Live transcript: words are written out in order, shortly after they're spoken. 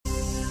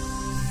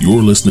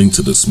You're listening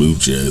to the Smooth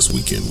Jazz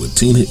Weekend with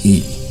Tina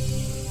E.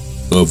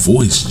 A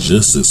voice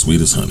just as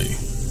sweet as honey,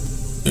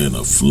 and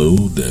a flow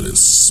that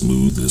is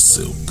smooth as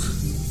silk.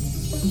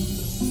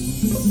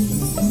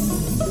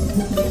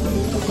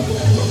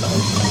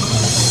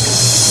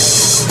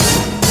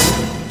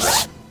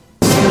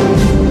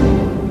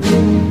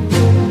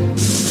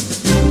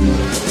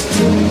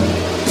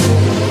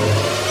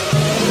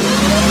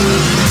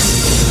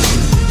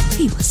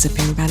 What's up,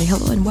 everybody?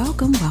 Hello and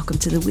welcome. Welcome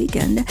to the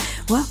weekend.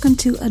 Welcome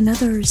to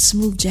another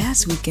Smooth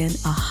Jazz Weekend,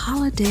 a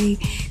holiday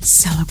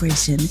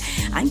celebration.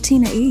 I'm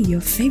Tina E.,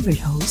 your favorite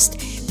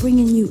host,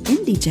 bringing you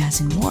indie jazz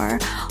and more,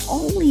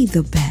 only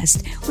the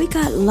best. We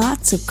got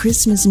lots of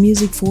Christmas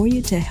music for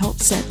you to help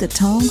set the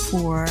tone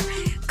for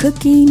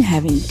cooking,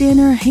 having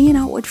dinner, hanging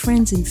out with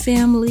friends and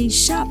family,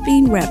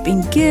 shopping,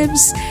 wrapping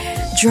gifts,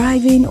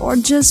 driving, or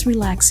just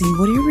relaxing.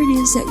 Whatever it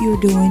is that you're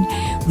doing,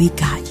 we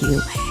got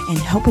you. And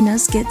helping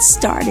us get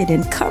started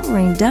and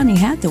covering Donny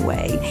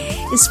Hathaway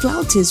is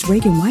flautist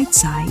Reagan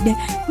Whiteside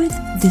with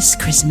This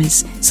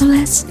Christmas. So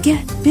let's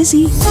get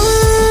busy.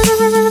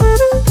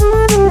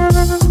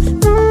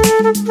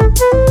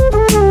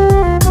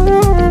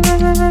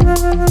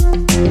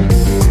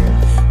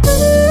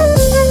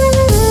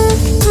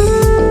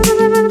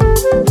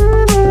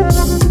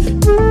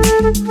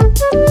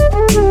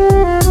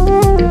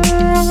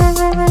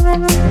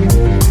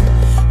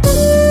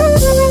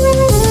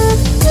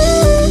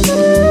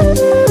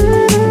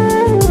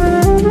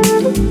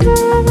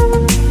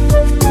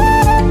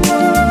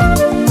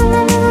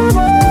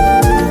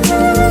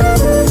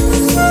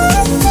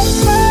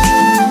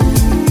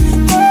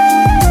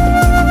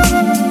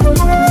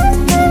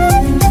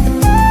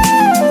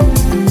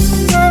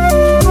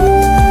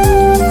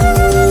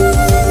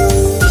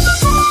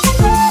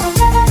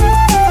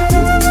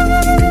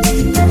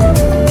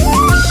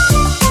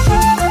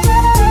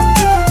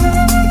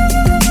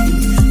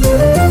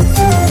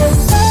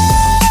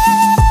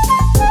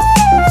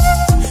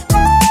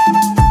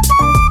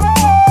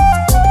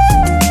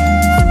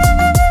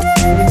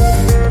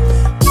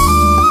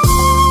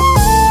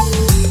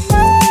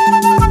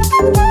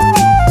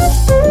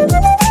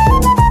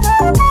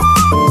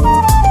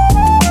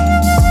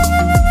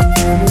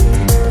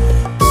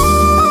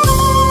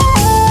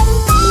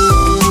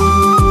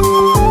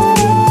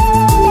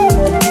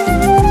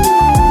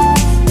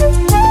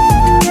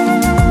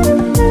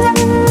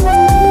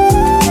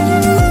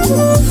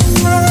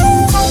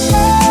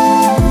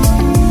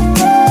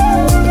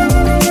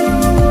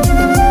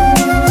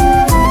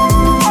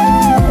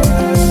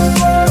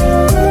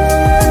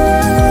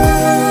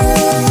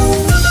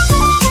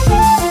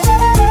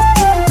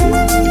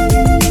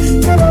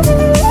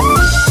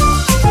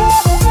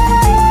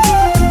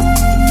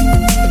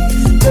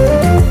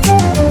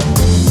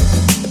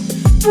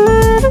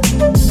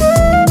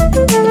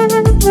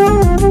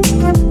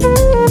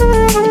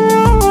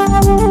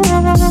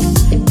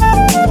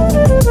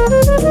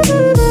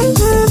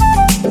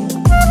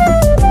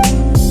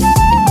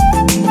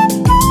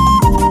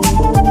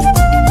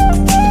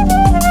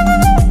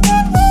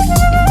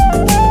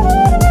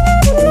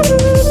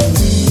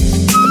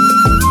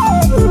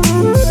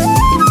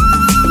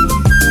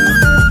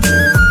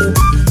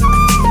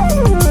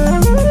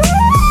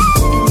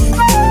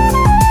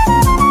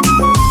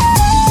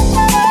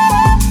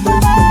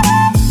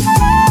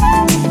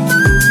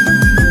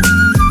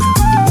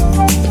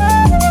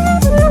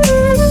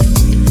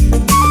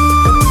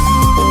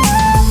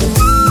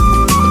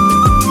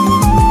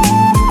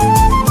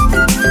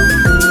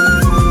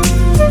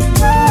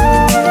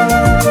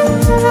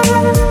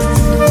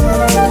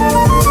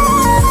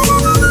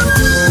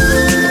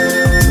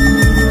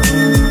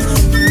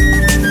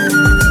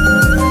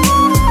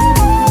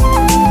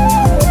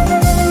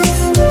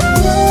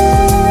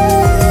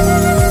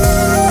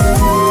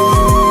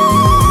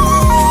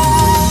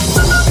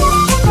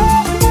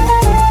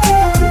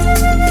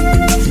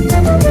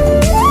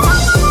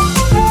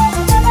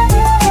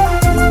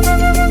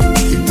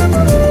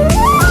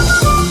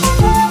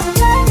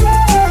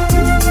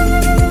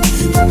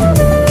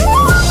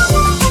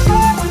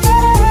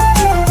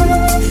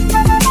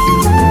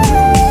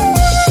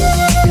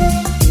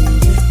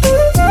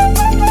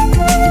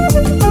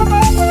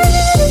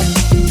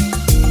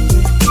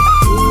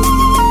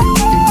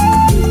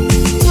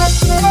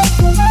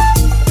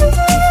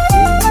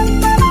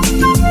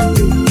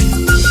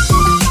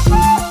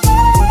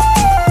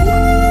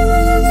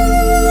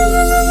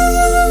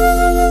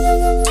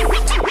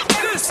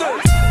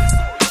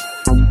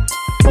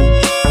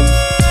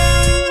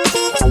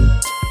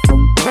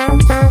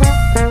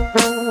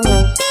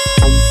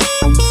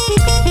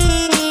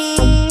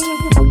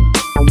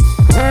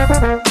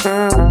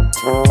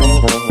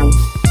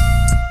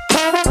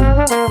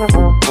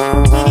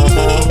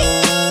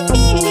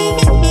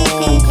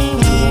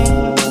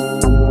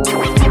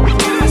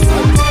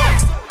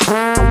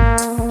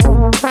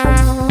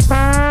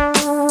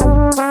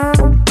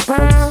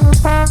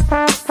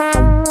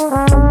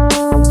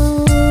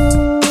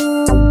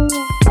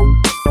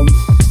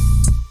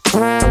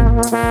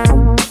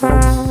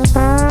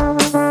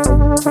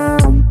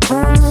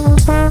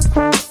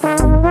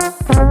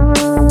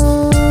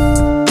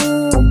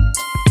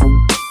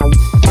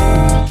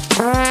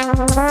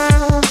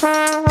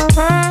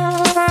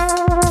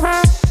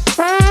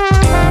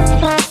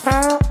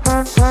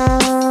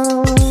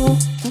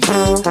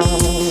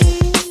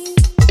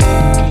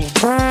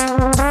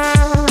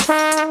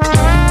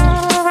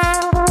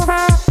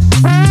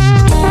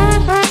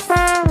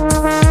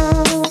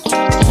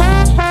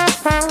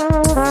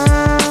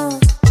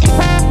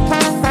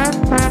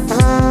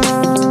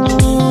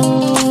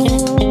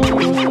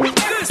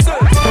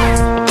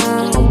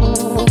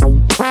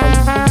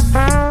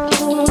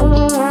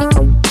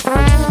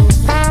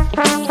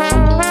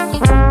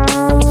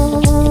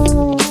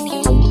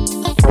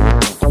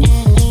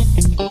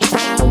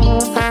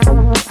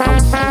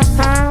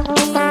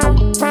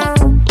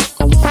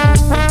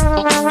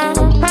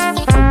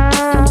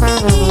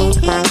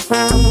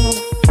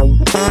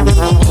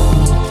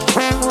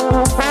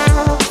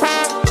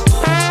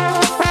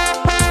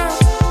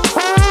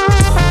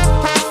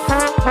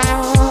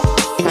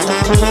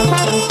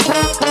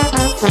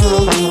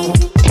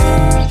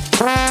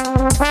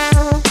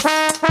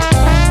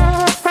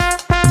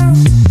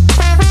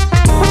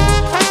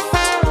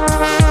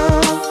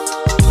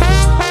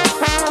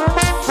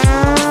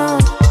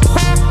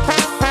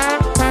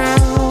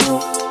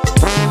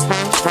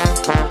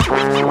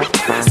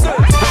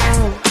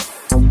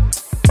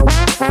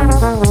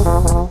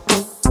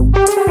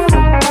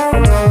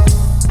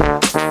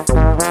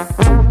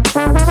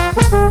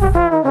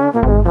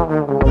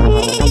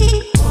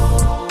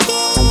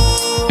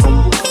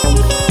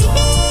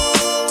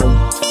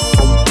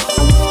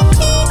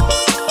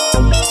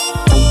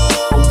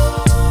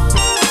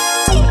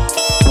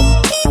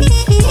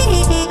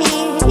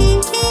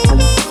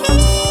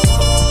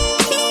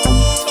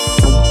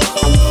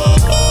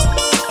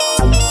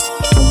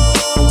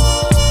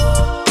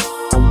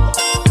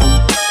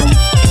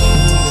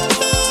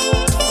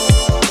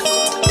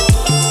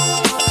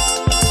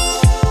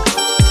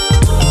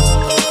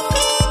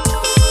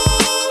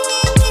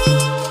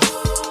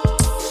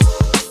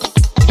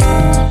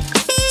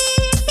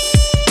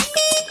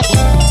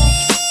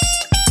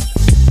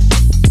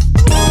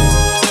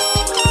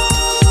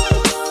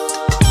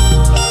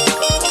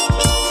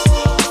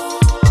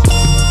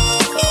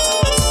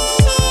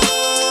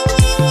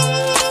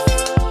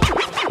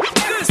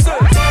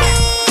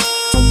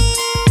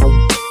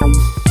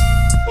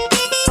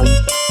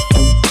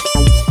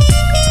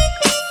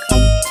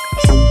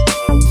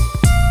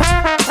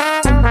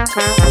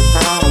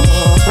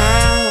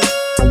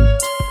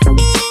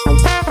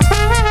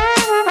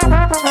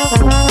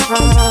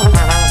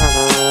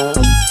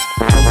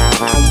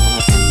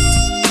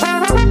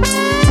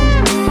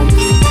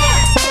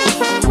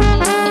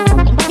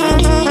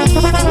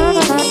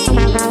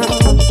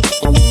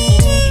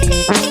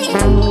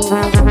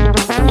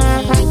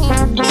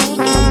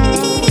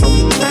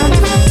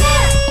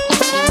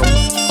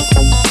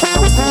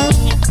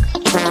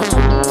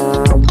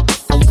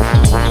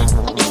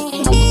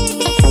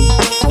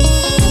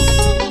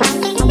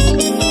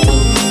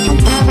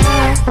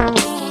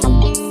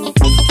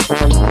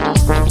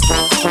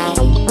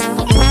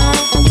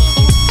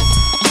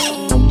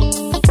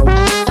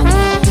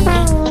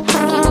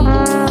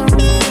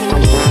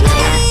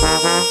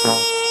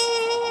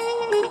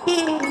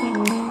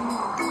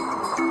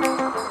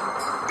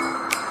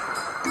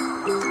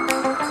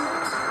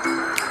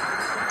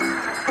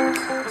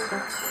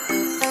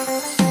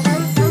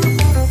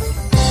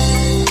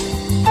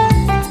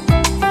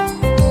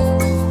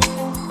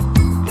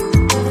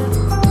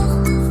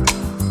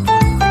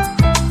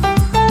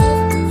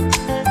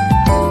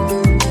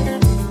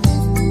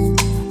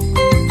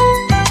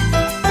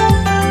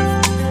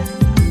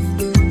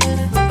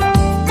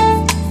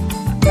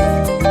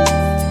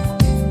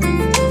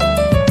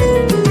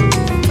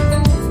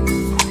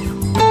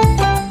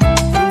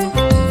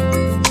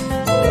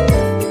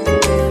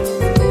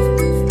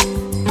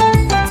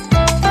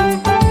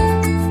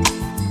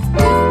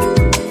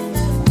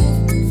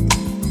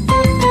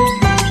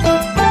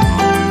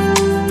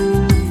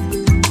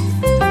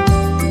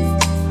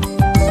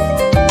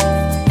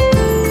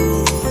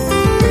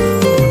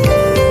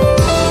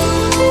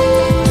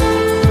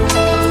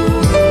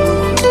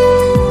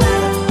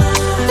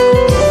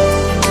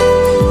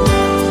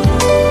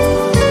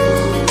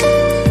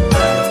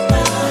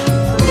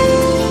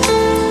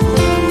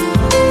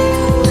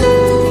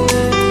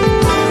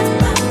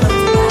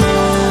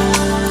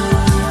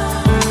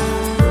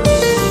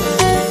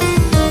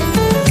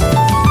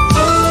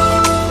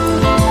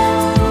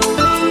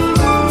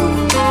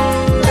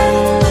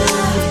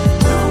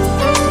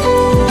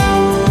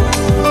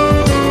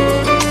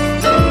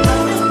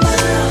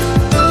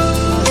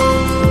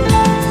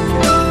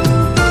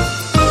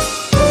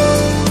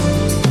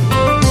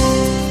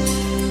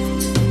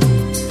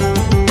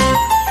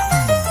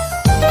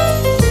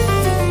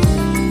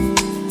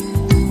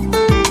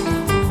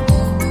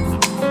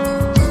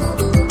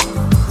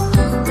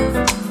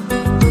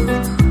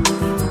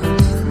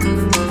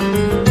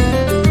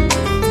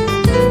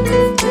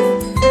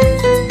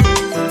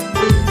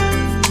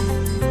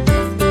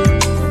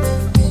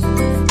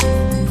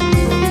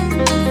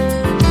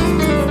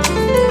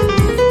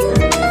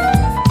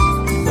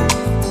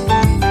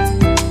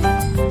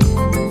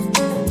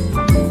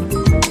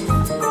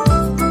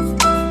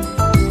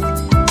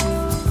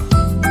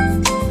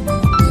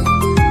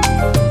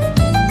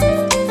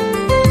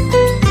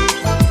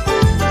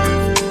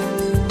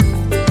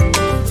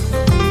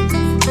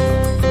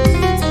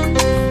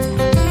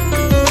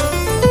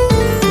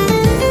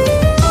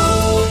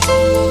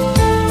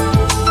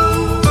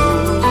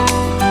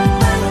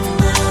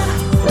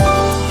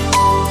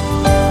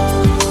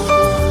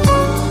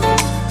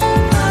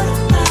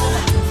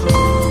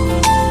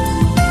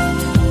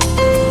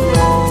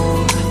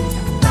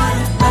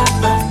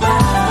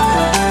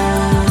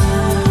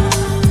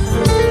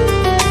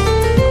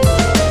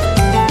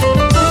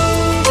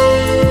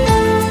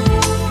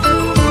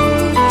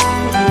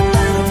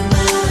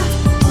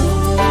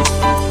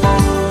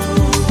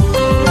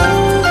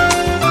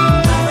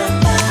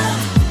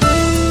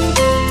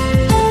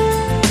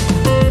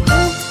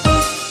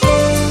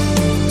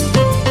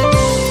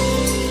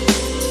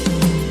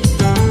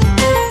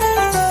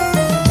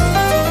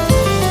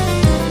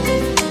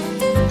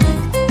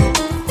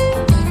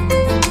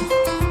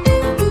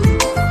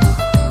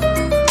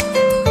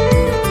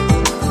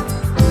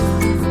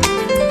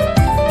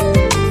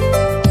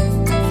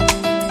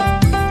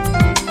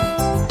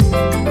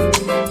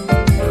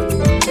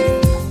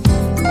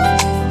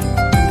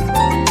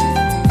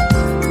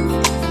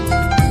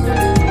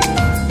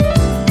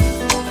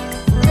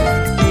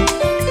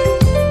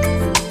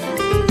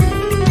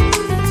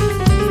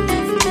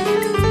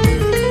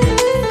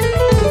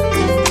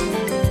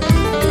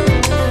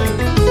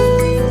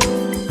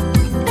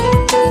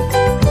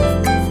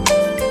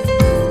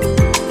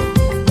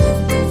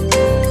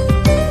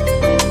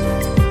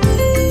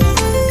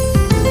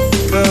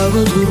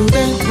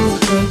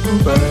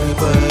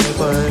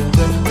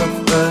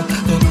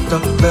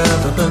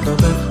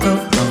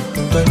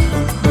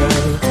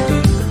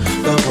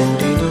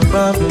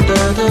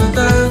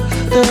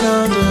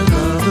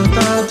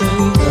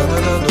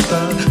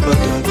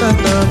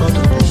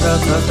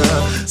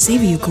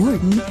 Xavier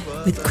Gordon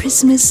with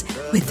Christmas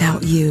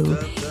Without You.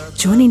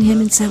 Joining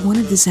him in set one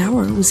of this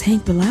hour was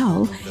Hank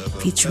Bilal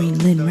featuring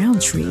Lynn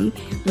Roundtree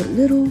with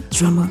Little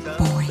Drummer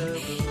Boy.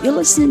 You're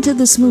listening to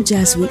the Smooth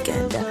Jazz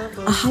Weekend,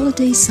 a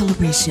holiday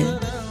celebration.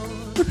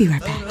 We'll be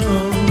right back.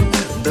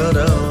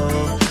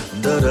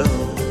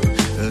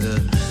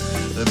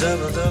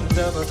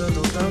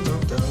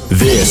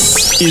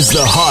 This is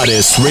the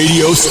hottest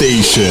radio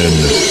station.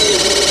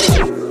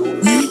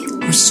 We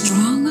are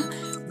strong,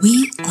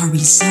 we are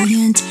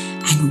resilient,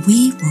 and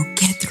we will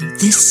get through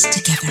this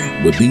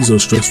together. But these are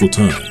stressful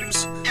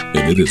times,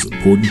 and it is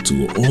important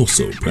to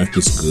also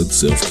practice good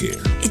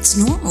self-care. It's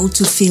normal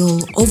to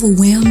feel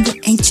overwhelmed,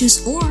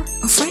 anxious, or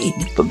afraid.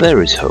 But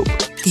there is hope.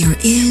 There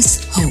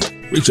is hope.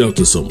 Reach out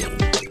to someone.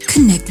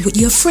 Connect with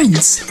your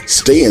friends.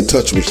 Stay in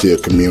touch with your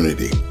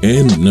community.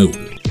 And know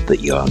that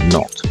you are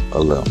not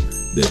alone.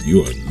 That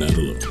you are not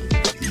alone.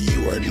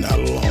 You are not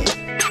alone.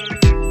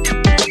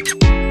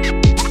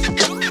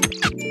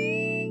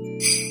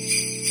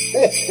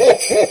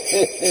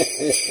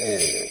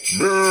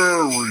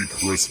 Merry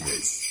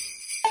Christmas.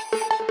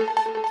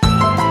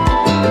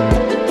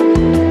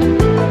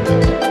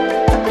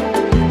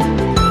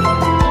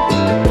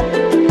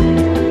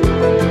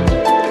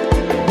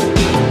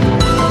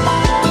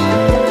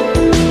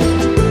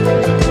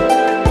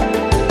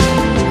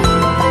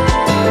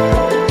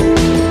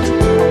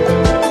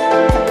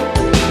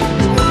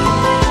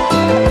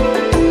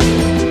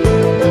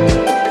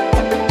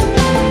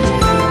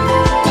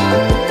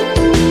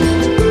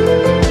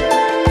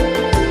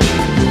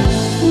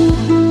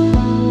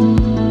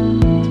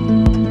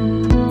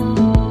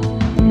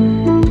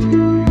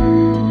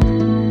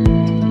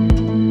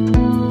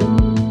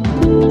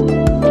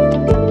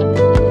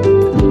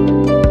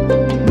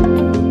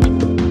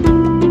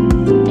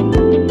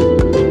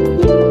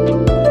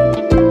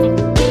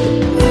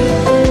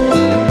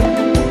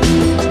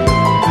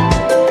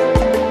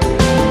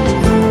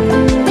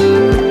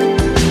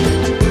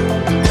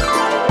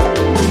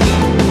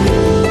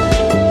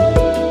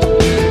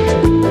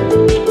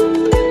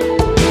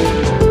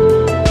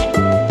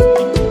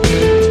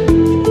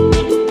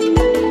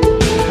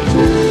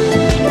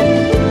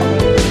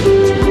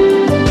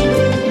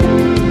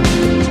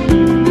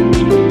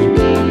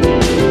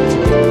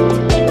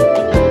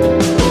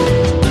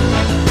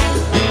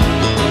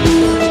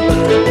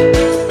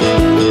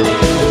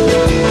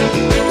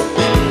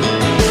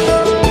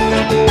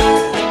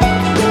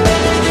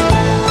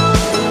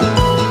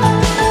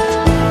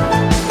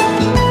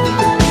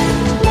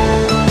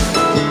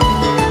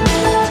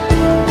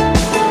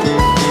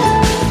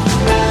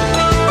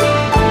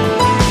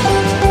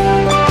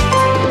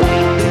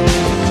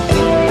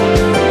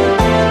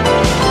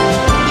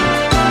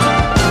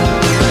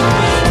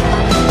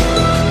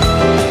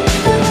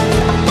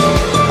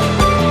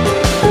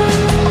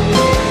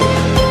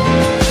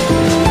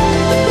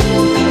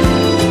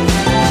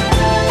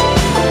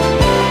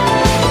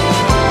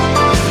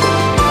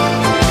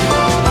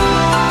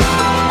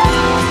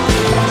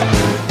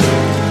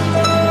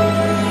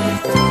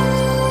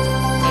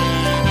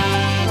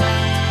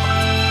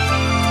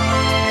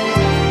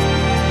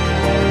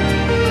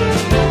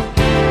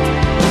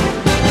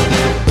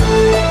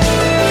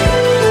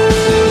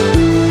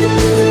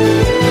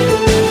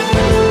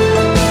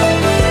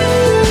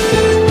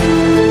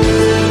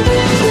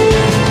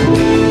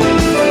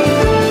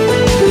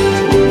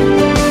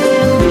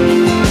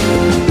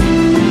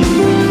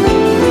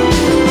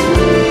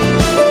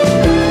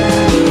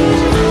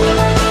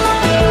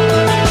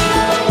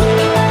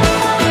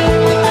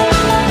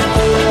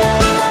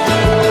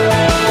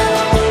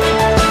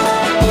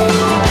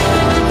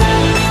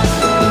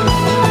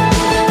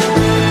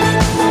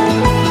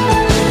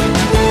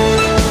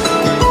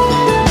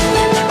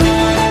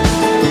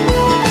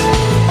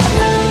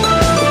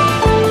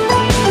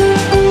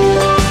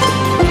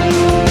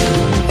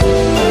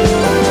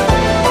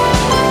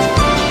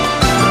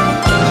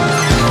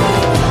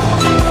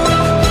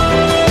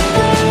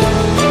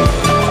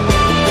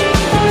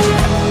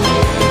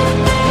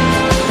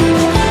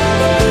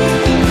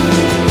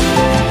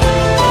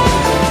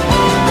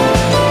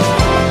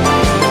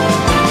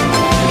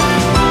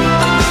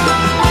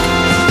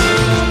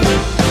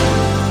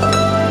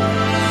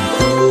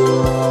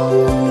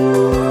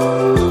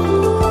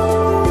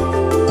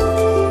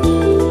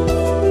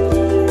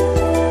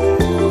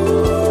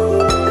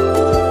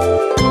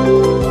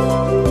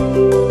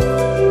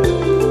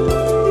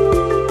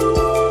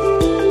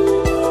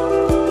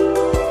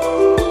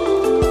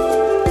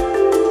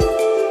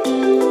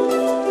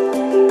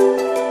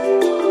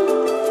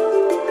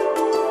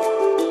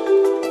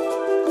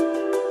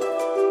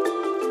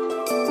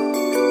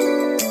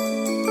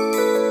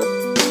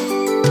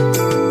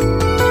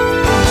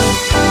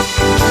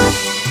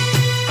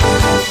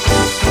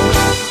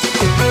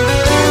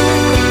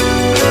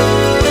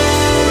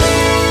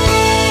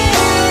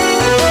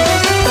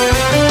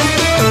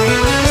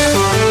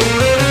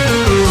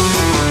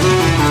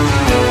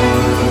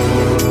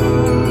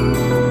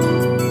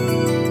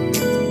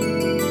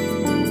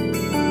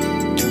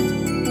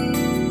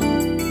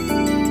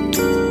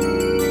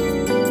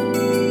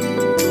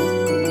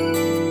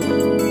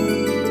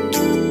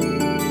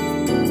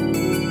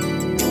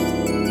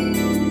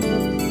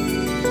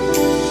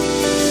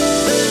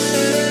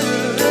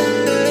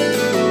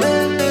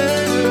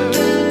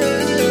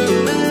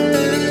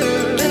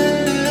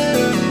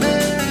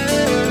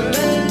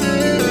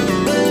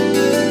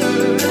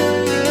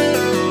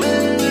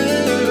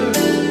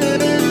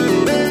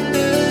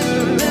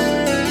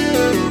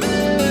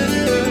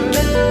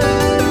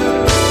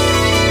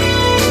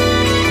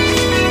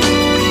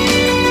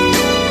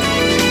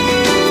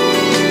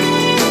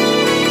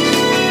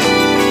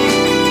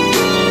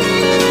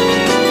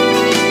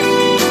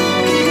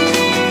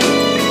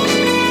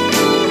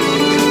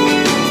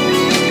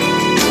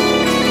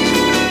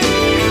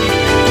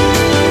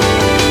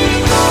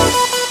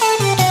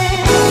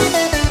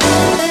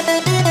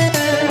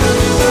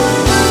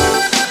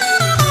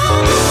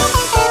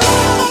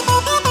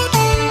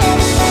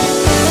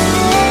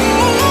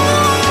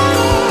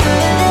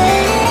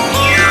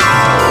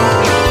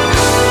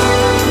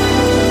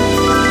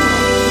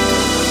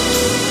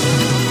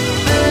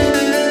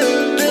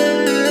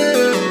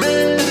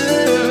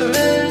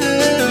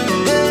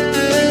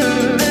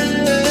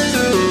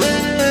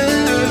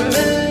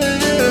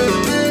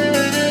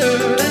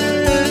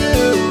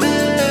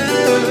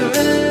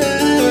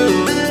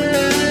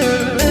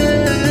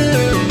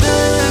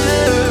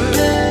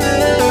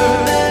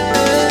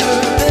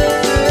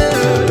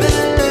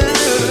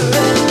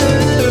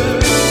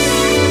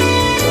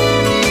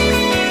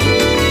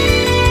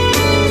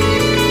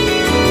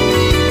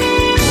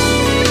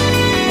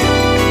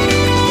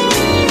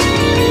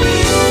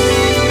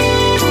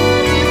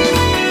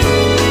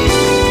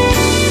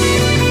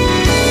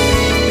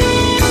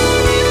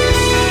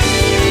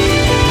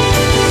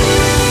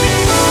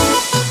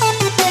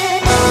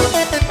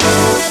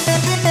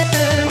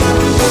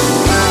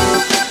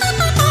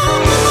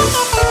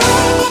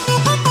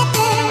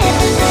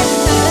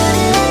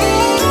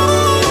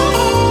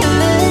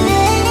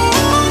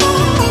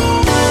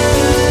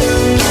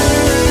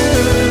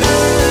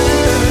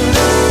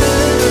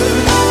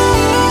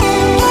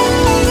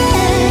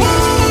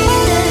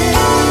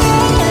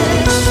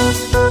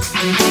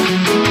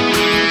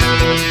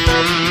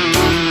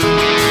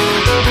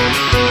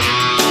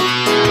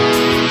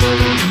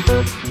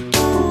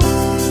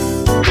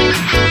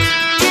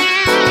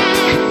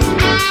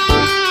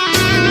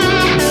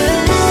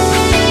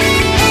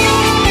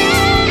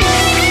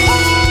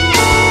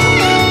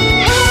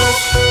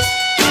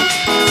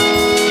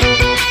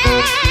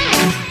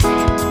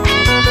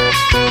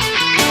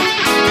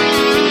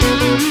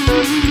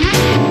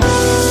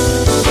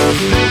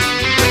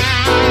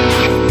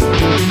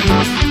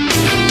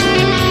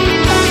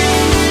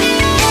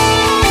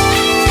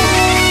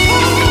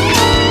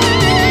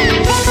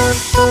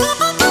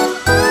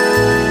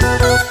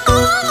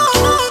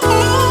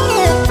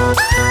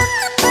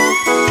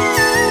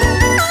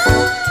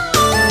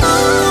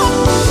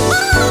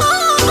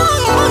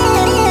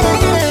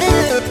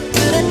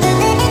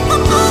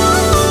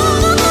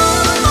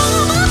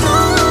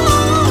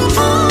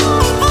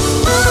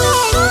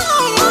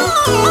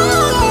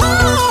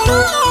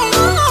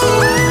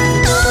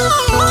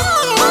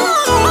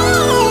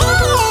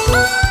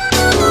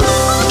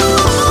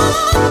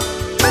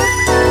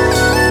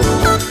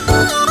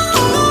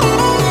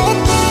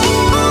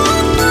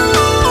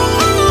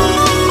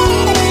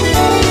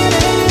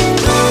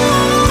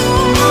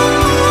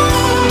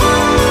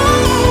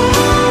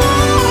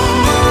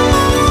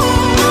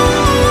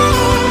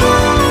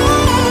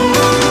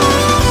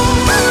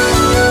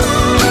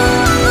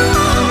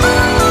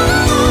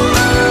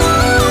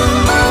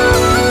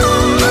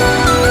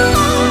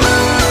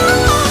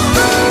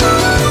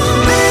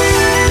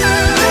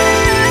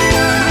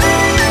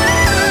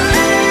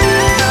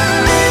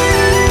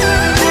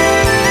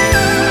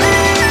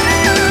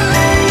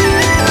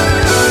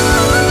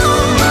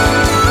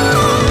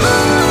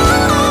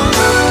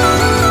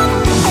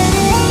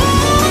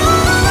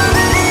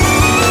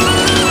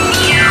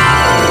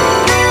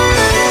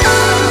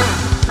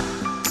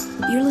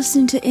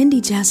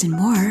 jazz, and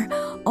more.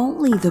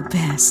 Only the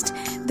best.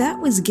 That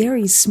was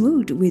Gary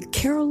Smoot with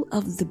Carol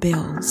of the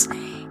Bells.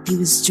 He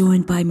was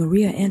joined by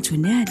Maria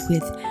Antoinette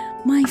with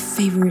My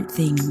Favorite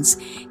Things.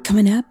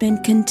 Coming up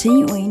and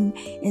continuing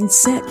in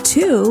set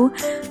 2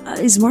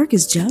 is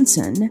Marcus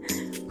Johnson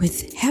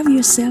with Have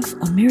Yourself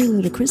a Merry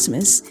Little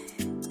Christmas.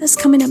 That's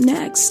coming up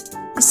next.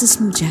 It's the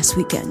Smooth Jazz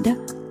Weekend.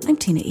 I'm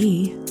Tina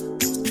E.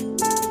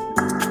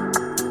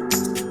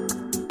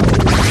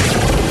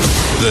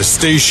 The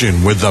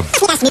station with the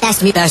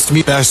best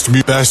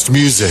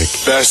music.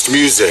 Best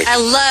music. I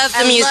love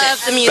the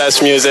music.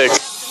 Best music.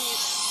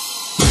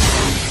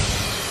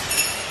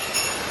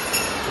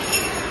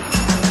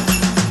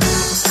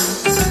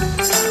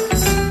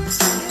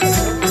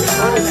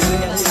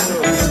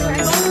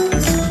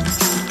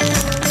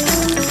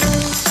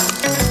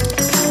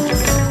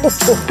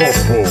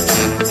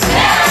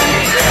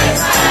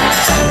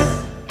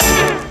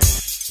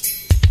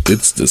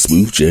 It's the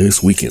Smooth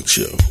Jazz Weekend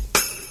Show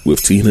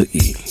with Tina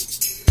E,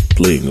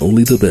 playing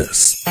only the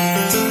best.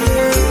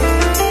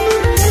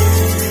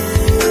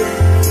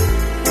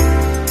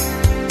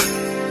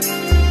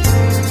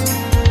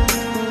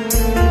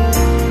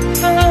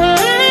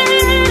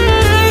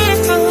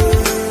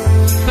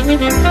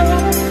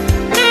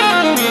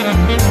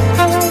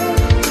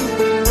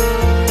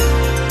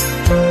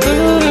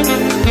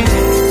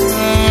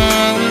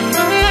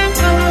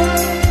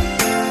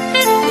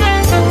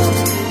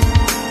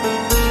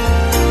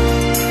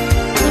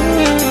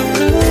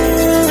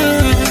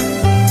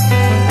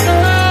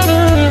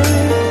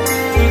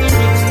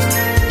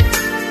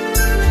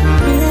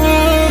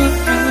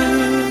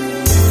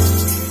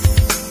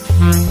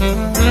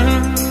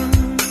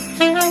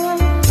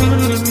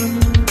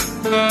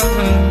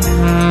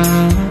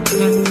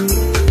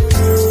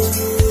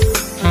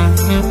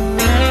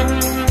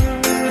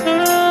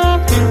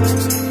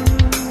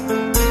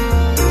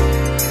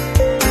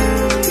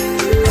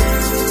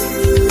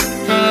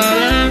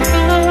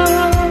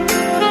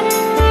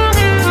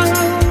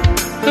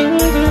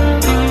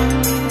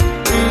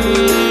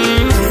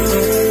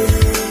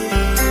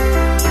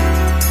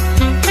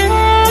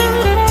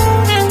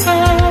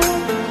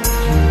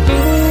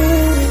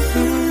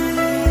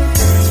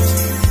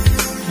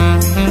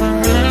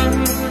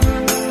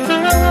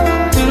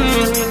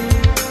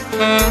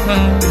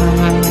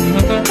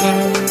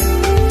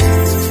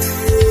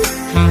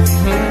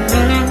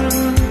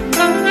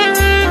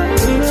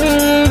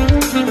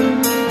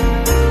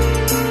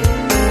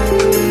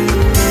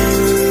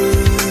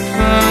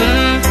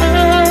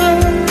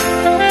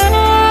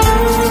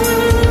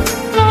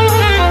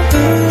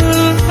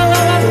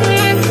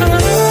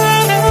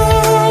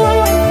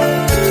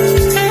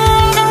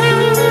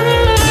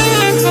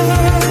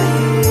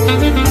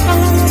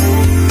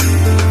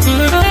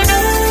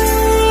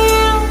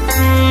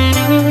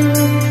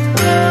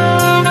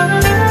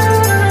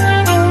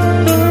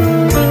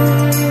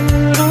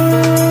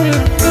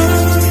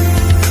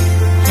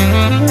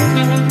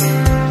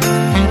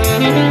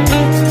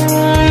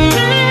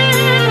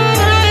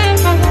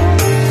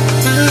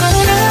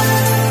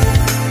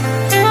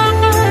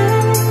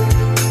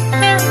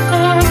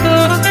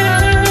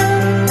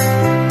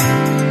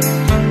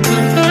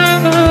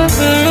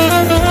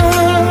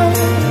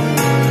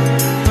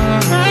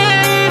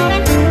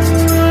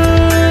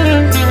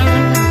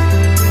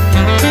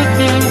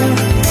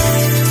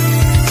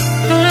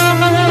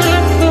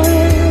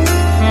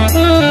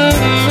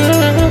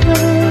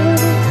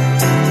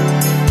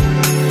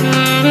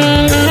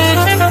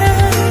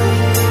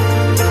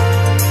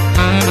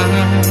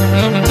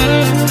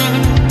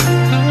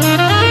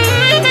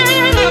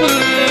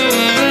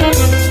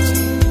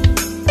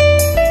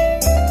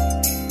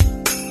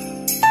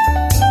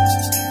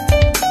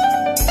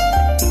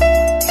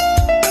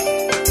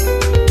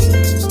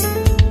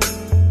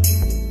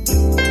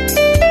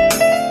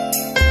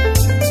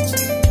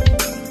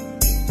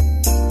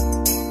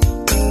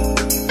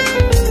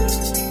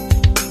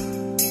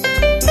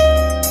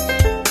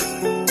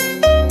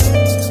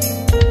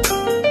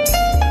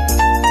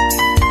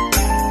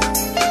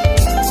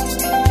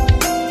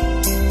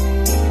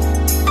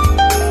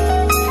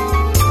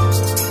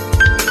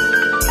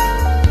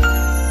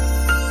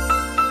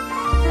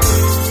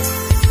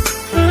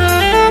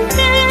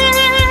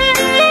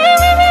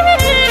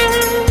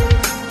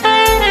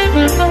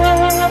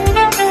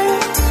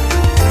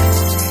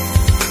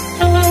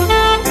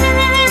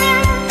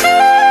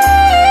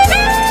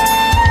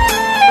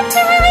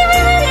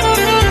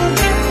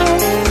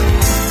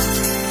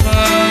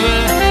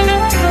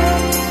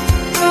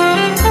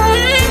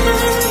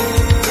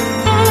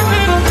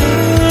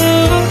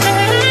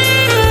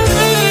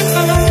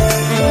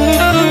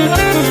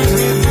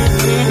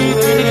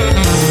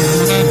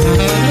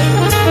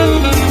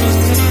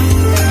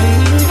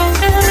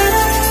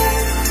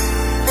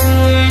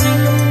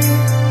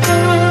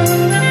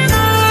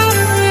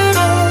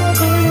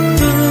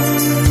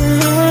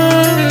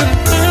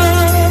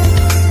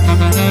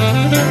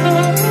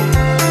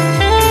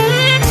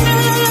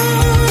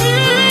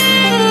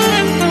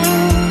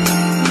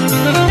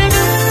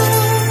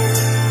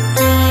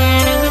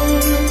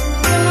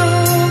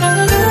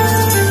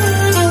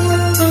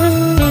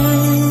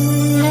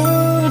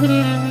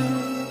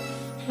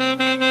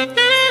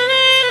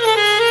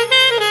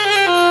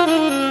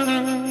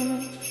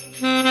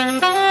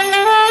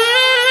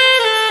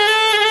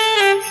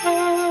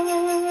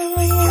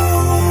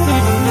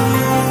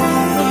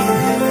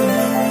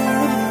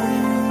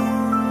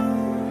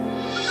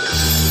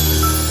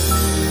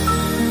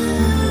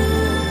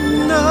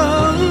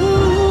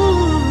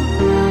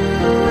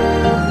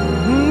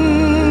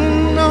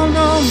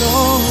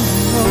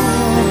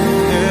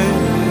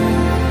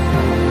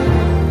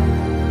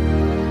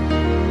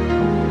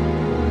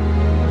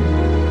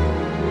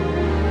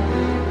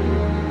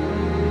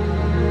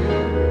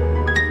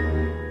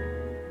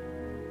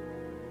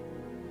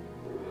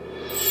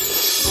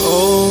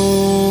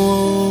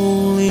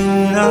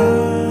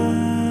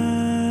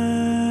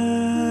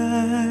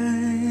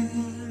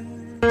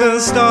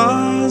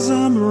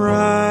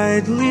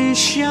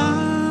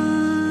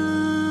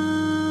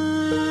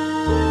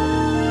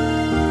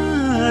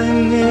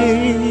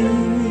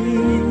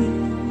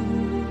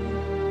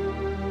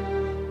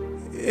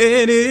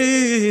 It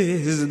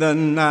is the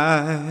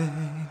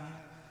night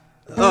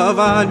of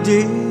our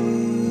dear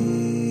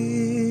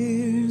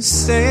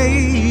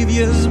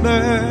Savior's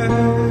birth.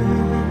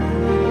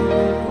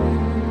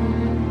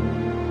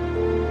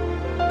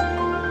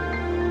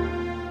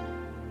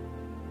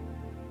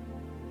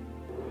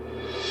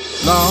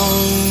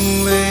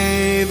 Long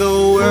lay the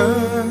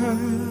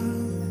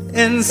world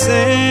in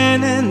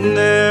sin and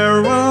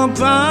error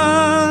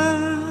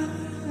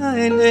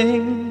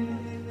binding,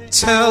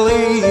 till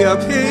he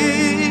appeared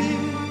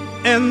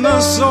and the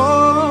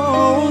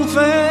soul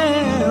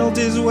felt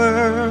his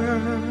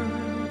word.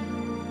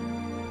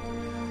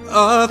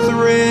 A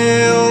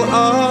thrill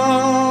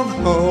of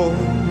hope,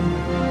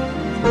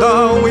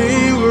 the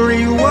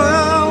weary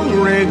world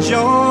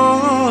rejoices,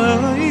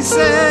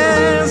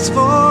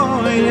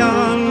 for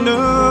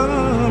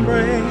yonder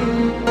break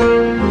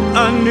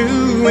a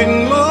new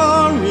and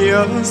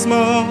glorious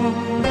morn.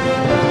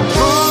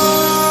 Fall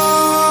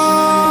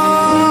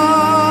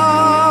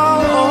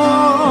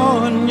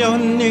on your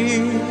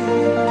knees,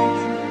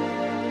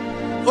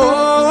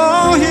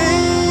 oh,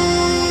 hear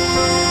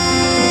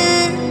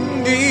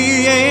the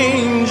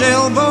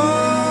angel voices.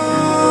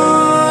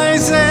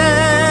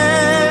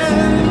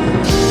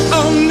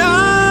 Oh,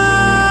 night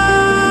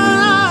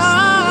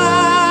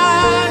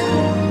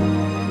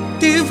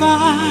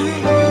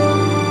divine,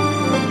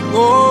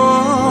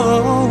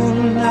 oh,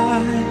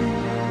 night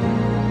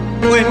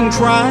when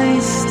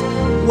Christ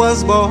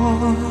was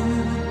born.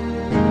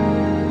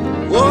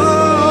 Oh,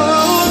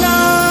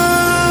 night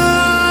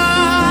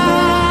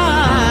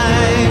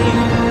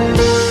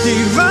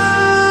divine.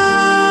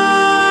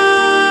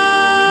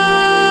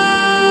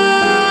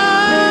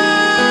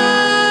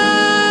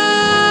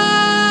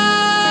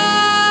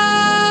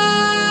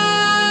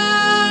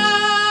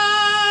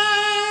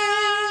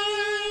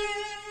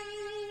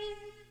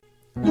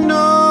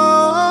 No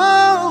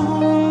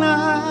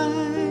night,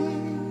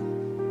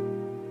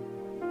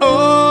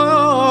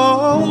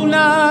 oh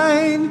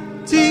night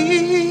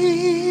divine.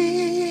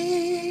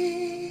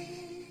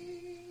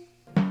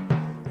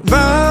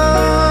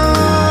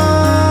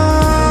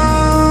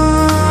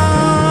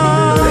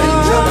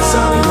 Raindrops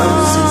on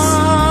roses,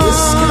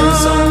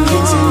 whiskers on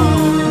kitten.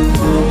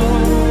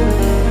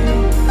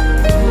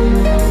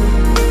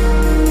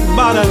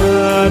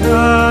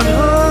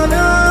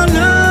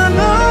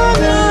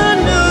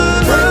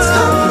 Birds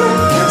come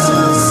bird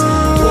castles,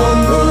 warm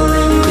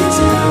roaring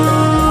bitter.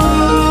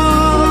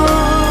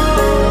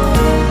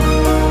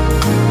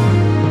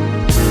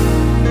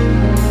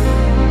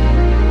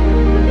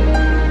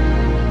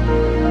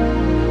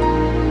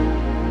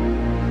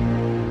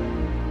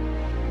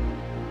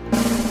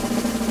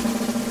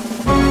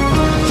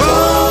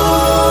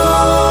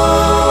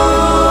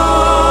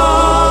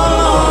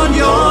 On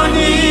your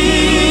knees,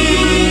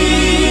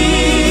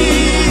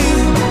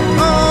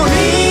 oh,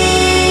 hear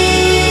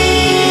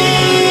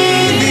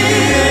the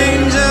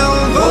angel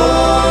voices.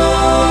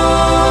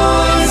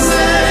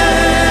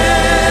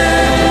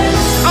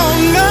 Oh,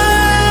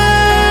 night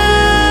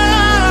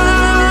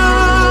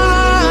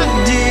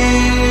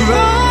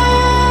divine.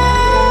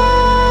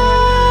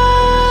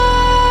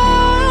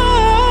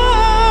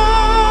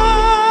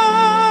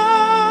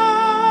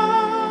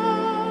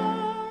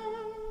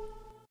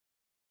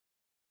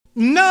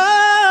 No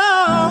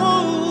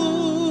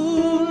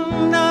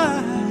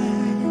night,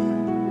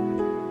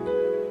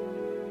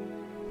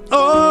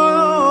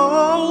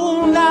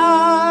 oh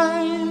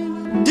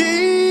night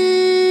divine.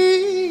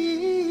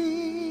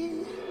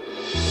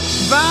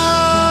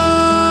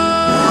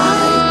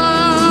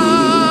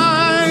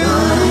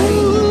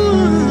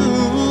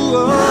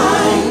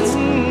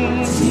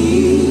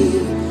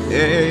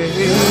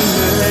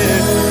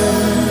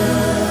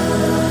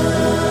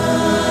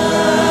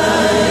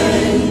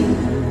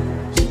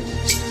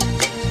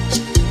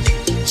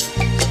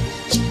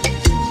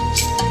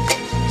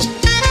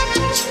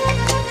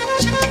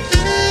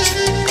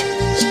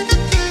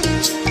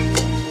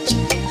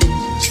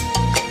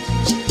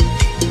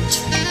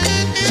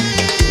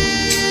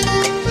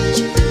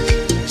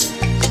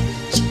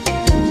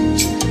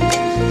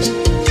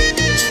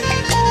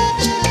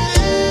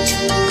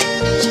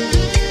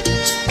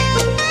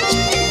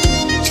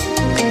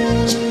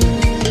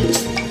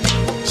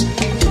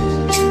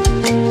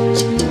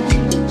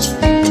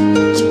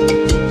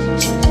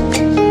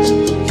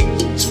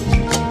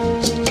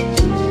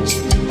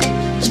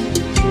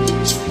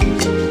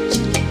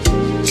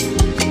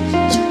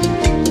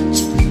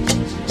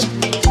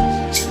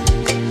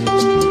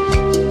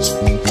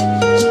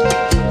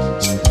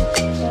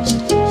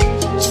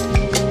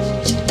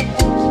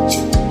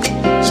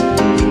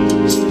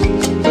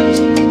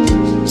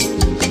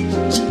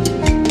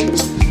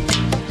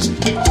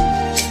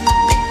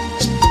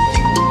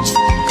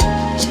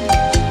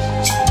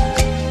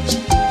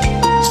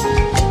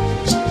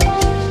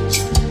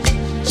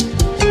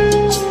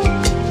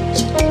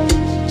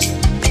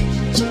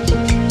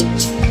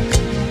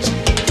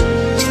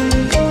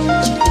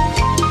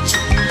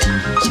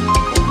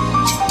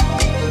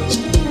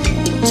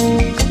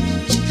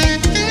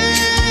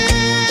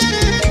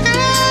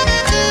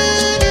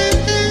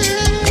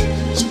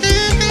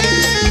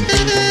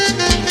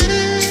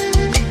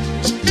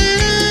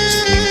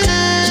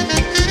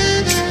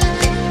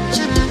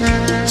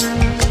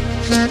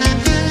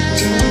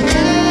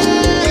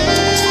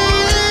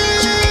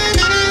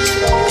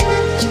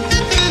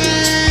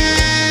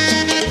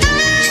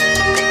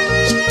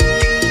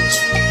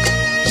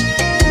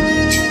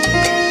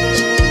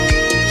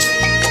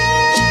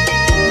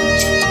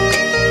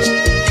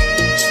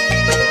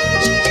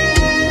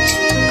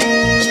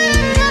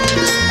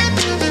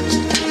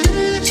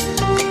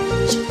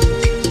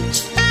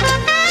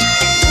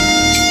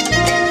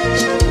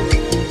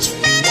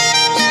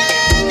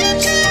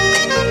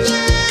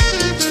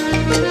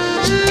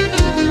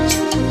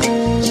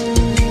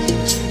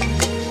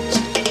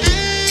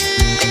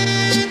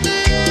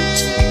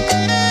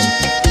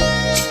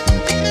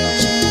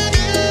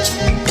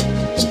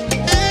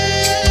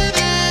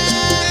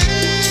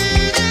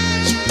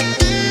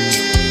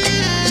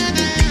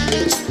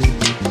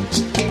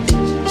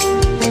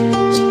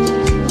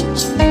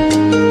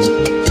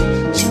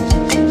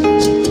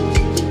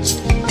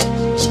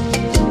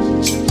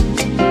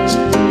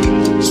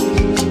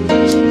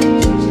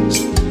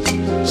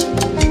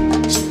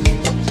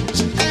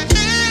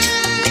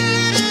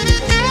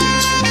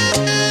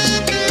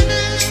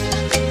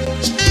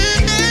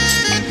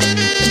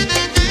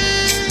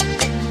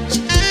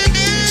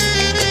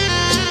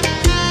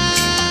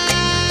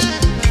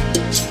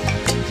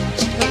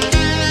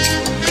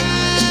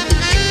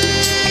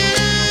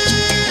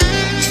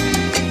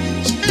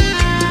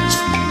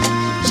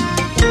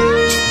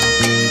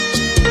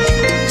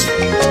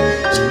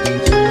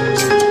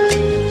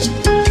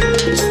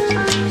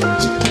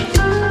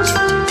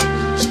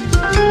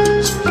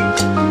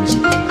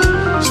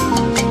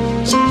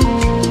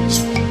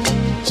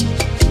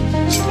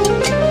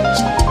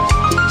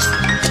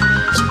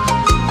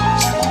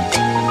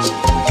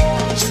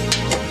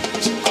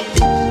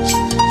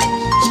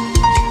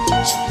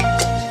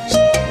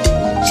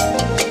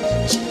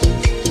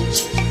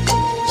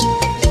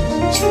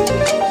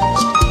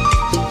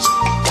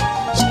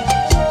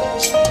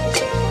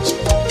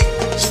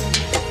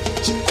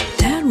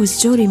 was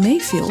Jody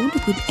Mayfield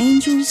with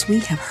Angels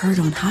We Have Heard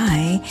on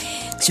High.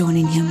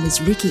 Joining him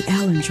was Ricky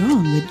Allen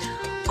Drum with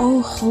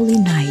Oh Holy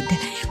Night.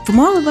 From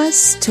all of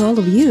us to all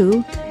of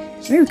you,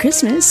 Merry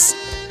Christmas.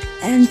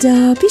 And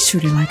be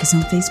sure to like us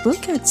on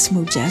Facebook at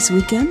Smooth Jazz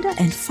Weekend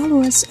and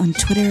follow us on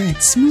Twitter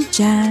at Smooth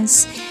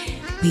Jazz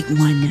Week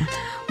 1.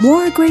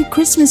 More great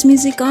Christmas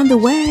music on the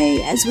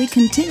way as we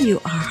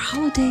continue our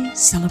holiday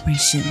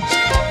celebration.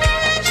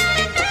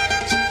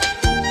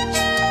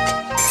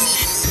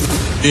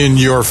 In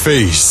your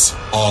face,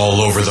 all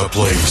over the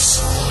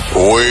place.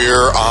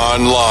 We're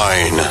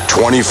online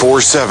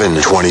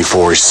 24/7.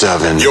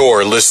 24/7.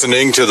 You're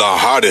listening to the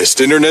hottest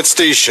internet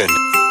station.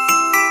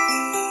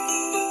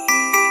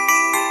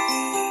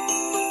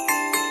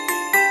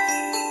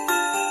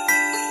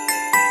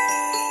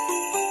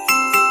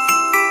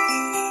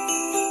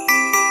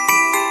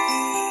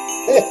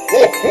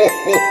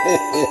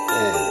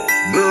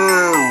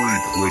 Merry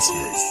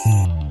Christmas.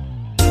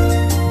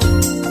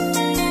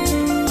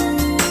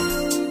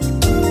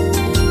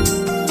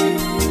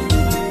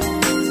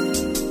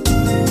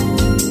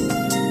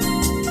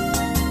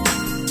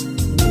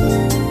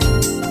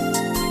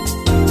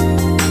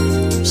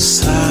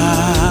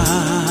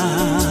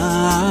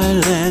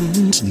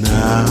 Silent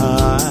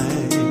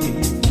night,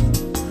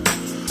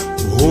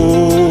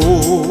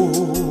 holy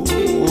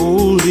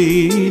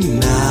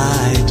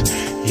night,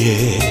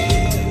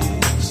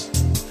 yes,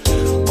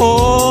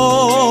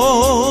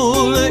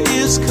 all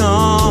is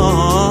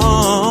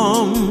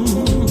calm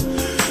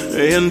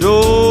and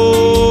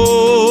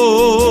all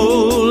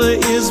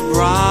is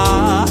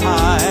bright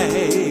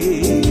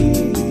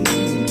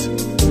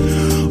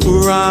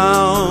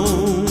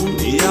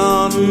round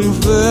yon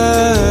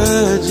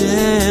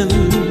virgin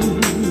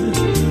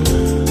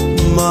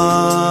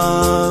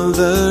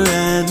mother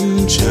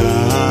and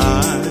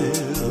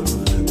child.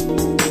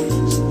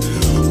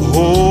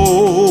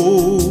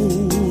 Holy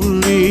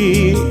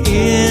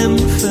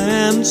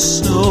infant,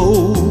 so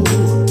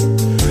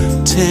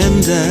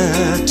tender,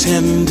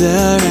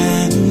 tender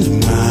and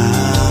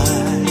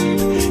mild,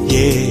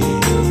 yes.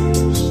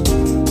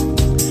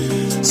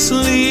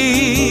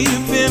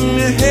 Sleep in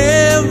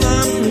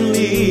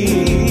heavenly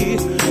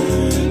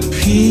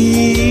peace.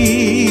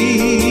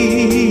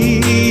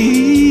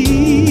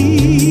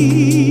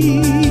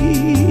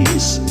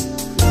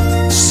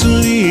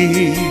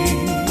 Sleep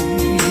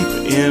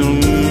in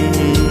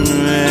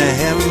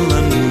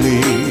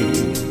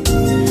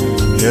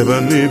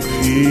heavenly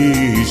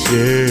peace,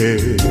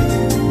 yes.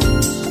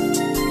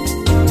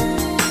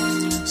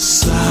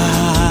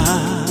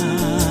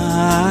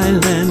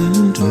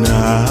 Silent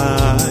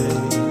night,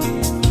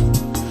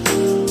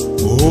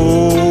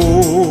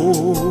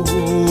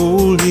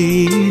 holy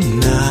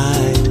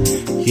night,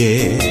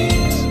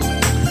 yes.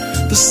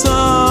 The Son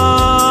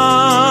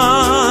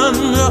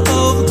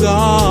of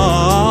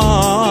God,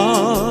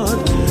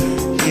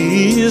 He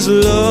is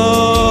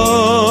love's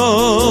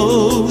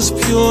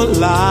pure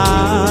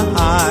light,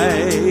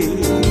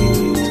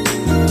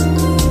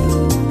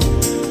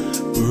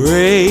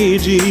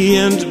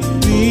 radiant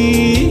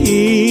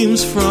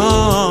beams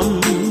from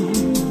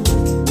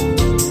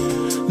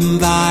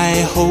thy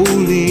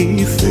holy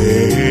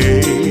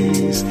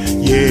face,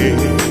 yeah.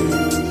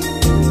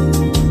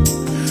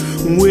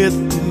 With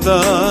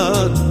the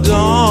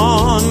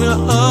dawn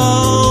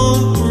of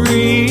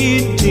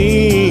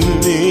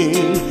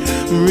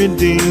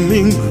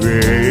redeeming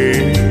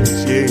grace,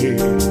 yeah.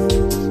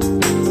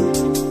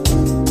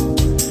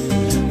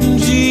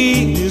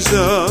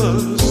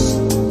 Jesus,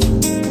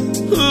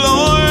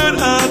 Lord,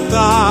 at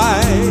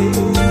thy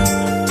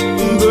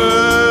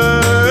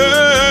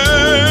birth,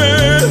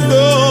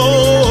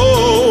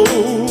 oh,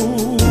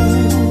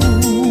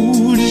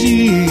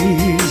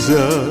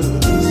 Jesus,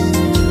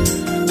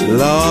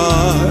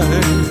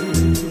 Lord,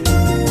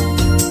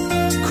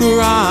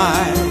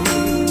 Christ,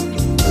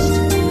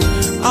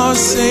 our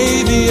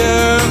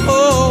Savior,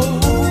 oh,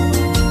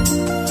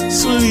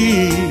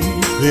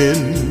 sleep in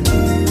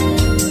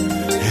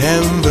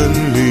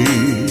heavenly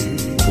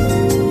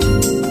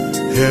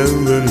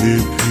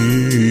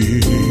peace.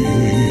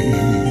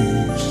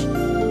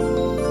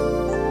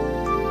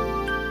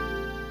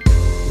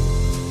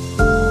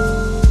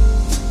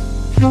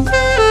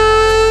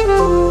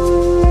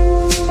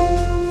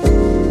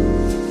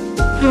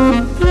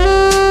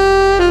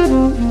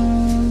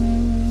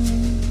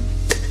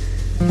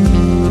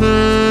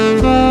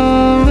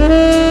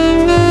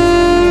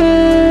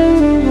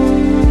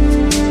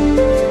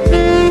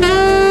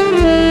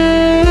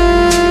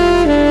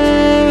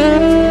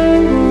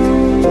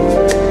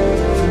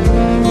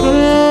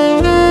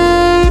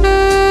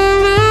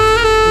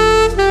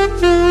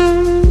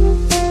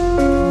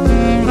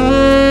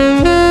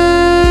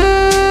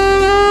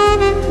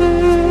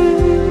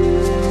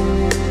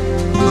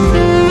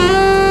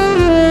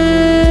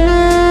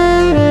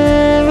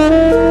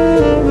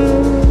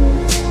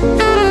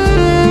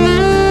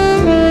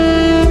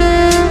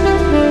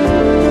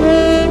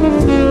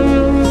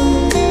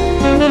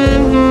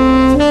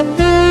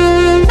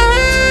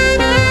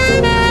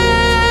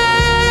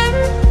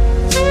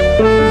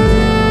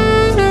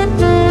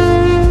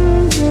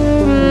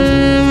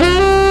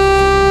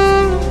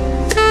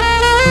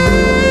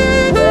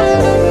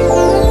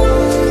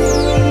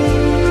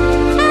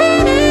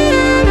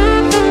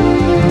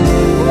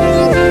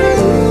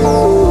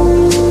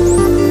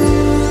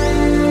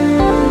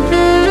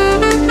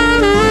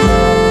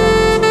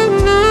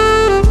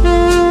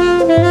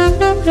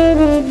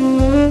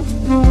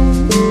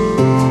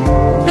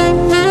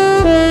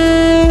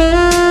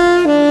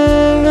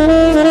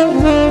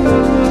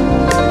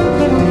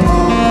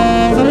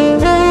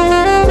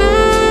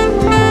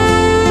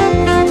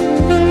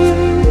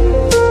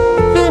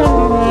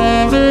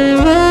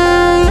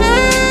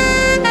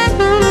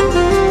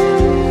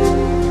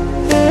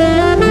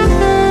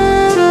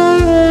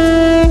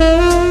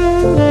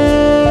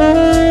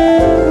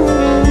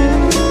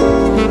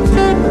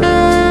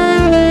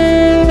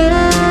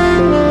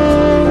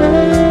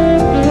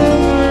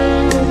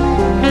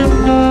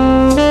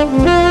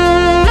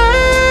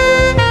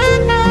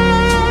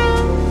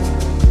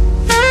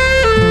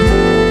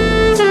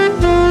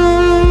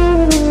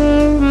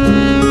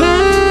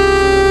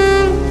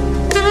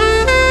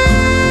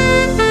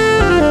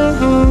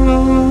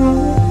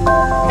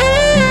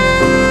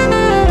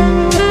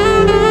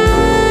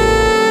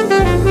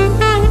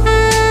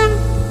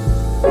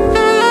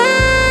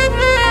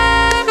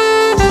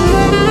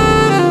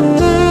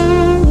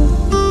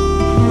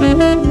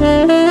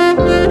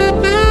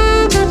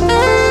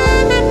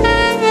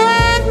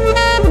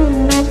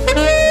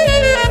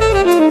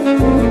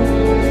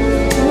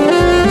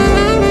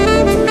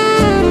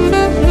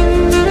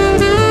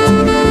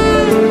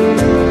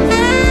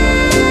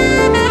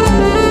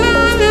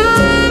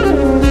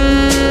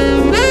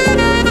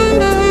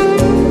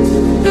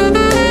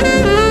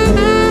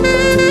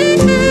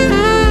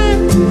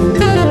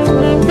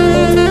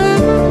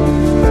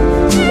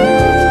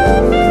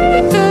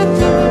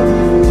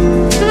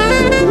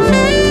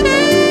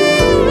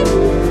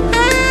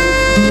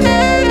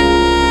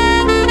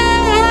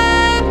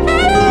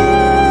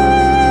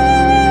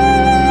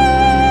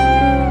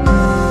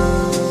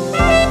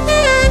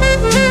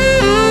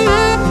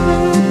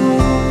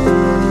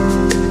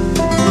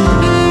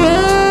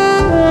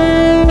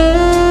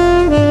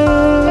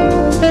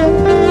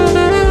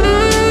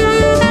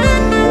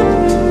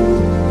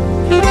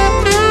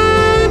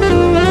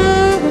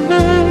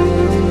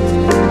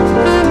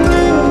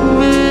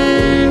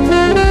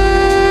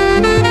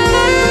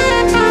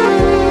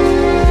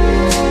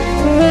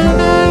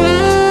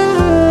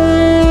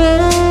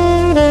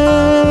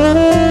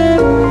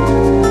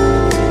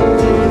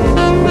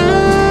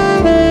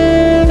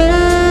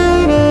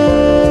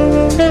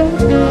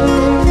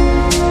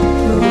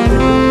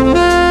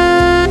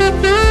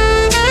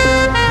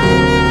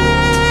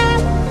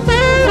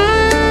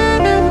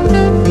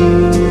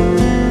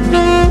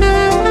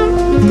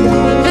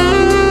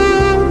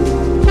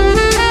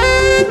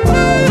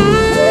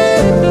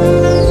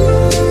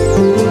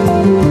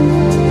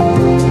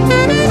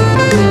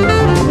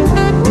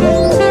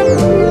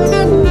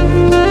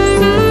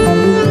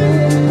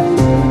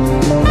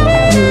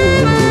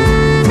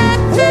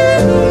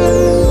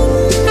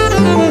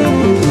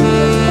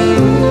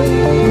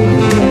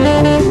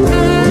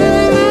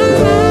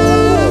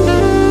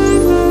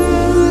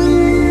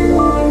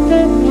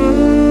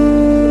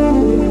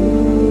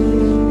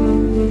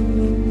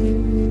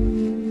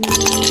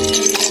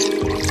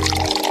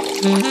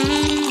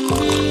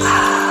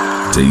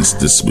 East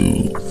to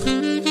Smooth.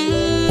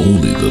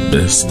 Only the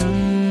best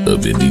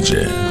of indie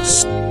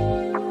jazz.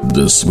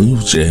 The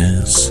Smooth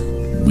Jazz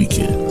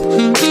Weekend.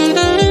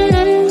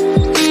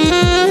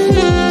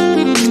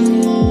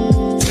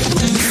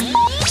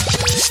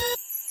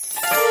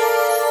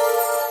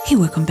 Hey,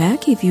 welcome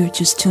back. If you're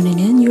just tuning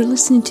in, you're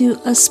listening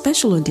to a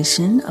special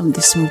edition of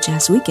the Smooth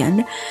Jazz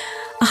Weekend,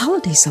 a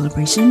holiday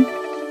celebration.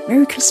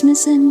 Merry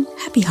Christmas and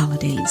Happy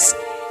Holidays.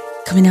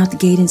 Coming out the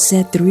gate in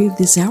set 3 of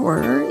this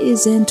hour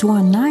is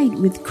Antoine Knight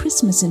with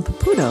Christmas in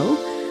Papudo,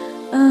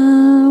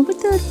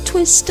 with a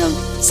twist of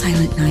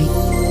Silent Night.